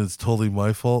much, and it's totally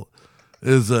my fault,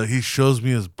 is he shows me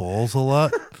his balls a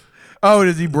lot. Oh,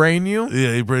 does he brain you?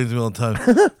 Yeah, he brains me all the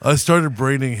time. I started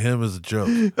braining him as a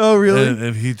joke. Oh, really?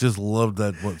 And he just loved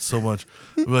that so much.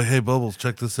 I'd be like, hey, Bubbles,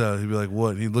 check this out. He'd be like,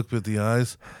 what? And he'd look me at the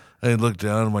eyes, and he'd look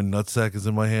down, and my nutsack is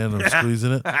in my hand, and I'm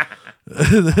squeezing it.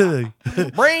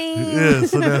 Brain! Yeah,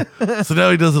 so now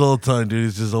he does it all the time, dude.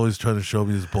 He's just always trying to show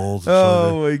me his balls. And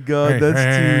oh, my God.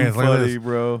 That's too funny,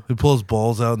 bro. He pulls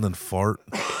balls out and then fart.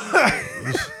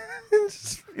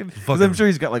 I'm sure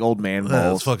he's got like old man balls.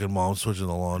 Yeah, it's fucking mom switching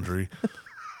the laundry.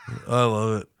 I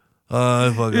love it.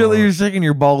 You're shaking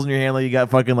your balls in your hand like you got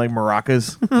fucking like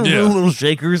maracas, little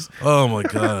shakers. Oh my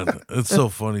God, it's so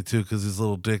funny too because his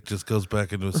little dick just goes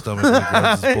back into his stomach and he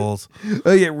grabs his balls.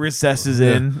 Oh yeah, recesses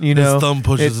in. You know, his thumb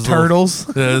pushes his turtles.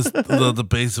 The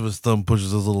base of his thumb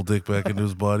pushes his little dick back into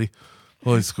his body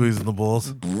while he's squeezing the balls.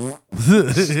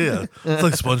 Yeah, it's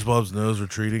like SpongeBob's nose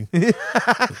retreating.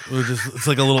 It's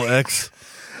like a little X.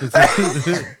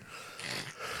 Fucking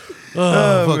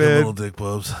man. little dick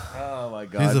Bubs. Oh my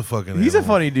God, he's a fucking. He's animal.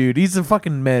 a funny dude. He's a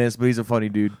fucking menace, but he's a funny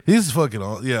dude. He's fucking.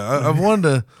 I want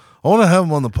to have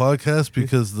him on the podcast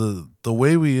because the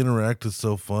way we interact is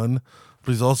so fun.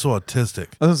 But he's also autistic.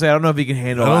 I was gonna say I don't know if he can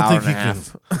handle. I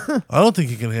don't think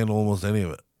he can handle almost any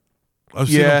of it. I've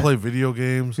seen him play video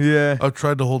games. Yeah, I've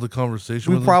tried to hold a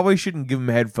conversation. We probably shouldn't give him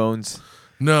headphones.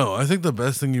 No, I think the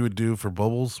best thing you would do for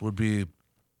Bubbles would be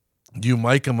You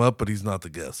mic him up, but he's not the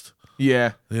guest.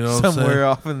 Yeah. You know what I'm somewhere saying?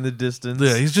 off in the distance.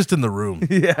 Yeah, he's just in the room.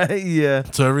 Yeah.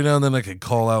 So every now and then I could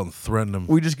call out and threaten him.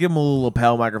 We just give him a little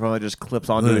lapel microphone that just clips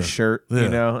onto his shirt, you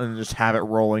know, and just have it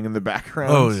rolling in the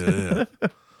background. Oh, yeah.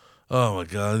 Oh, my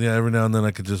God. Yeah, every now and then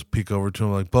I could just peek over to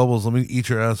him like, Bubbles, let me eat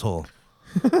your asshole.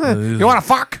 You want to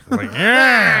fuck? Like,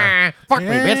 yeah. Fuck me,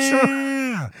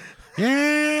 bitch.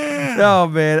 Yeah. Oh,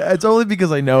 man. It's only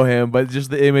because I know him, but just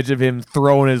the image of him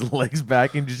throwing his legs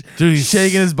back and just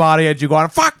shaking his body at you going,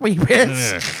 fuck me,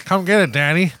 bitch. Yeah. Come get it,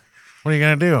 Daddy. What are you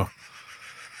going to do?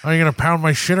 Are you going to pound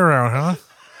my shit around, huh?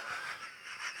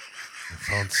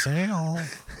 It's on sale.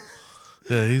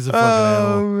 Yeah, he's a fucking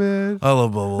animal. Man. I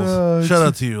love Bubbles. Shout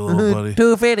out to you, little buddy.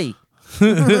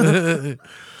 $2.50.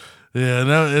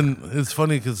 Yeah, and it's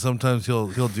funny because sometimes he'll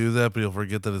do that, but he'll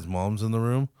forget that his mom's in the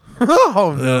room.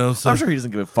 Oh, no. You know, so, I'm sure he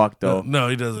doesn't give a fuck, though. No,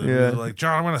 he doesn't. Yeah. He's like,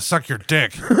 John, I'm going to suck your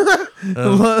dick. And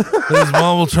his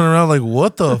mom will turn around like,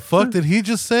 what the fuck did he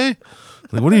just say?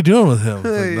 Like, what are you doing with him?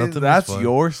 Like, nothing. That's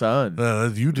your son.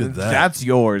 You did that. That's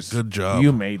yours. Good job.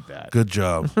 You made that. Good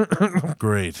job.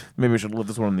 Great. Maybe we should leave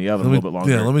this one in the oven a little bit longer.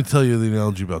 Yeah, let me tell you the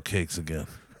analogy about cakes again.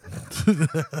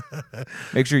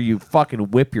 Make sure you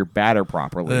fucking whip your batter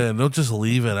properly. And don't just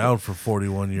leave it out for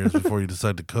 41 years before you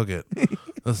decide to cook it.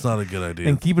 That's not a good idea.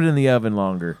 And keep it in the oven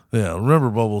longer. Yeah, remember,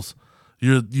 Bubbles,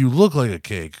 you look like a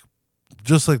cake,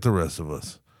 just like the rest of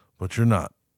us, but you're not.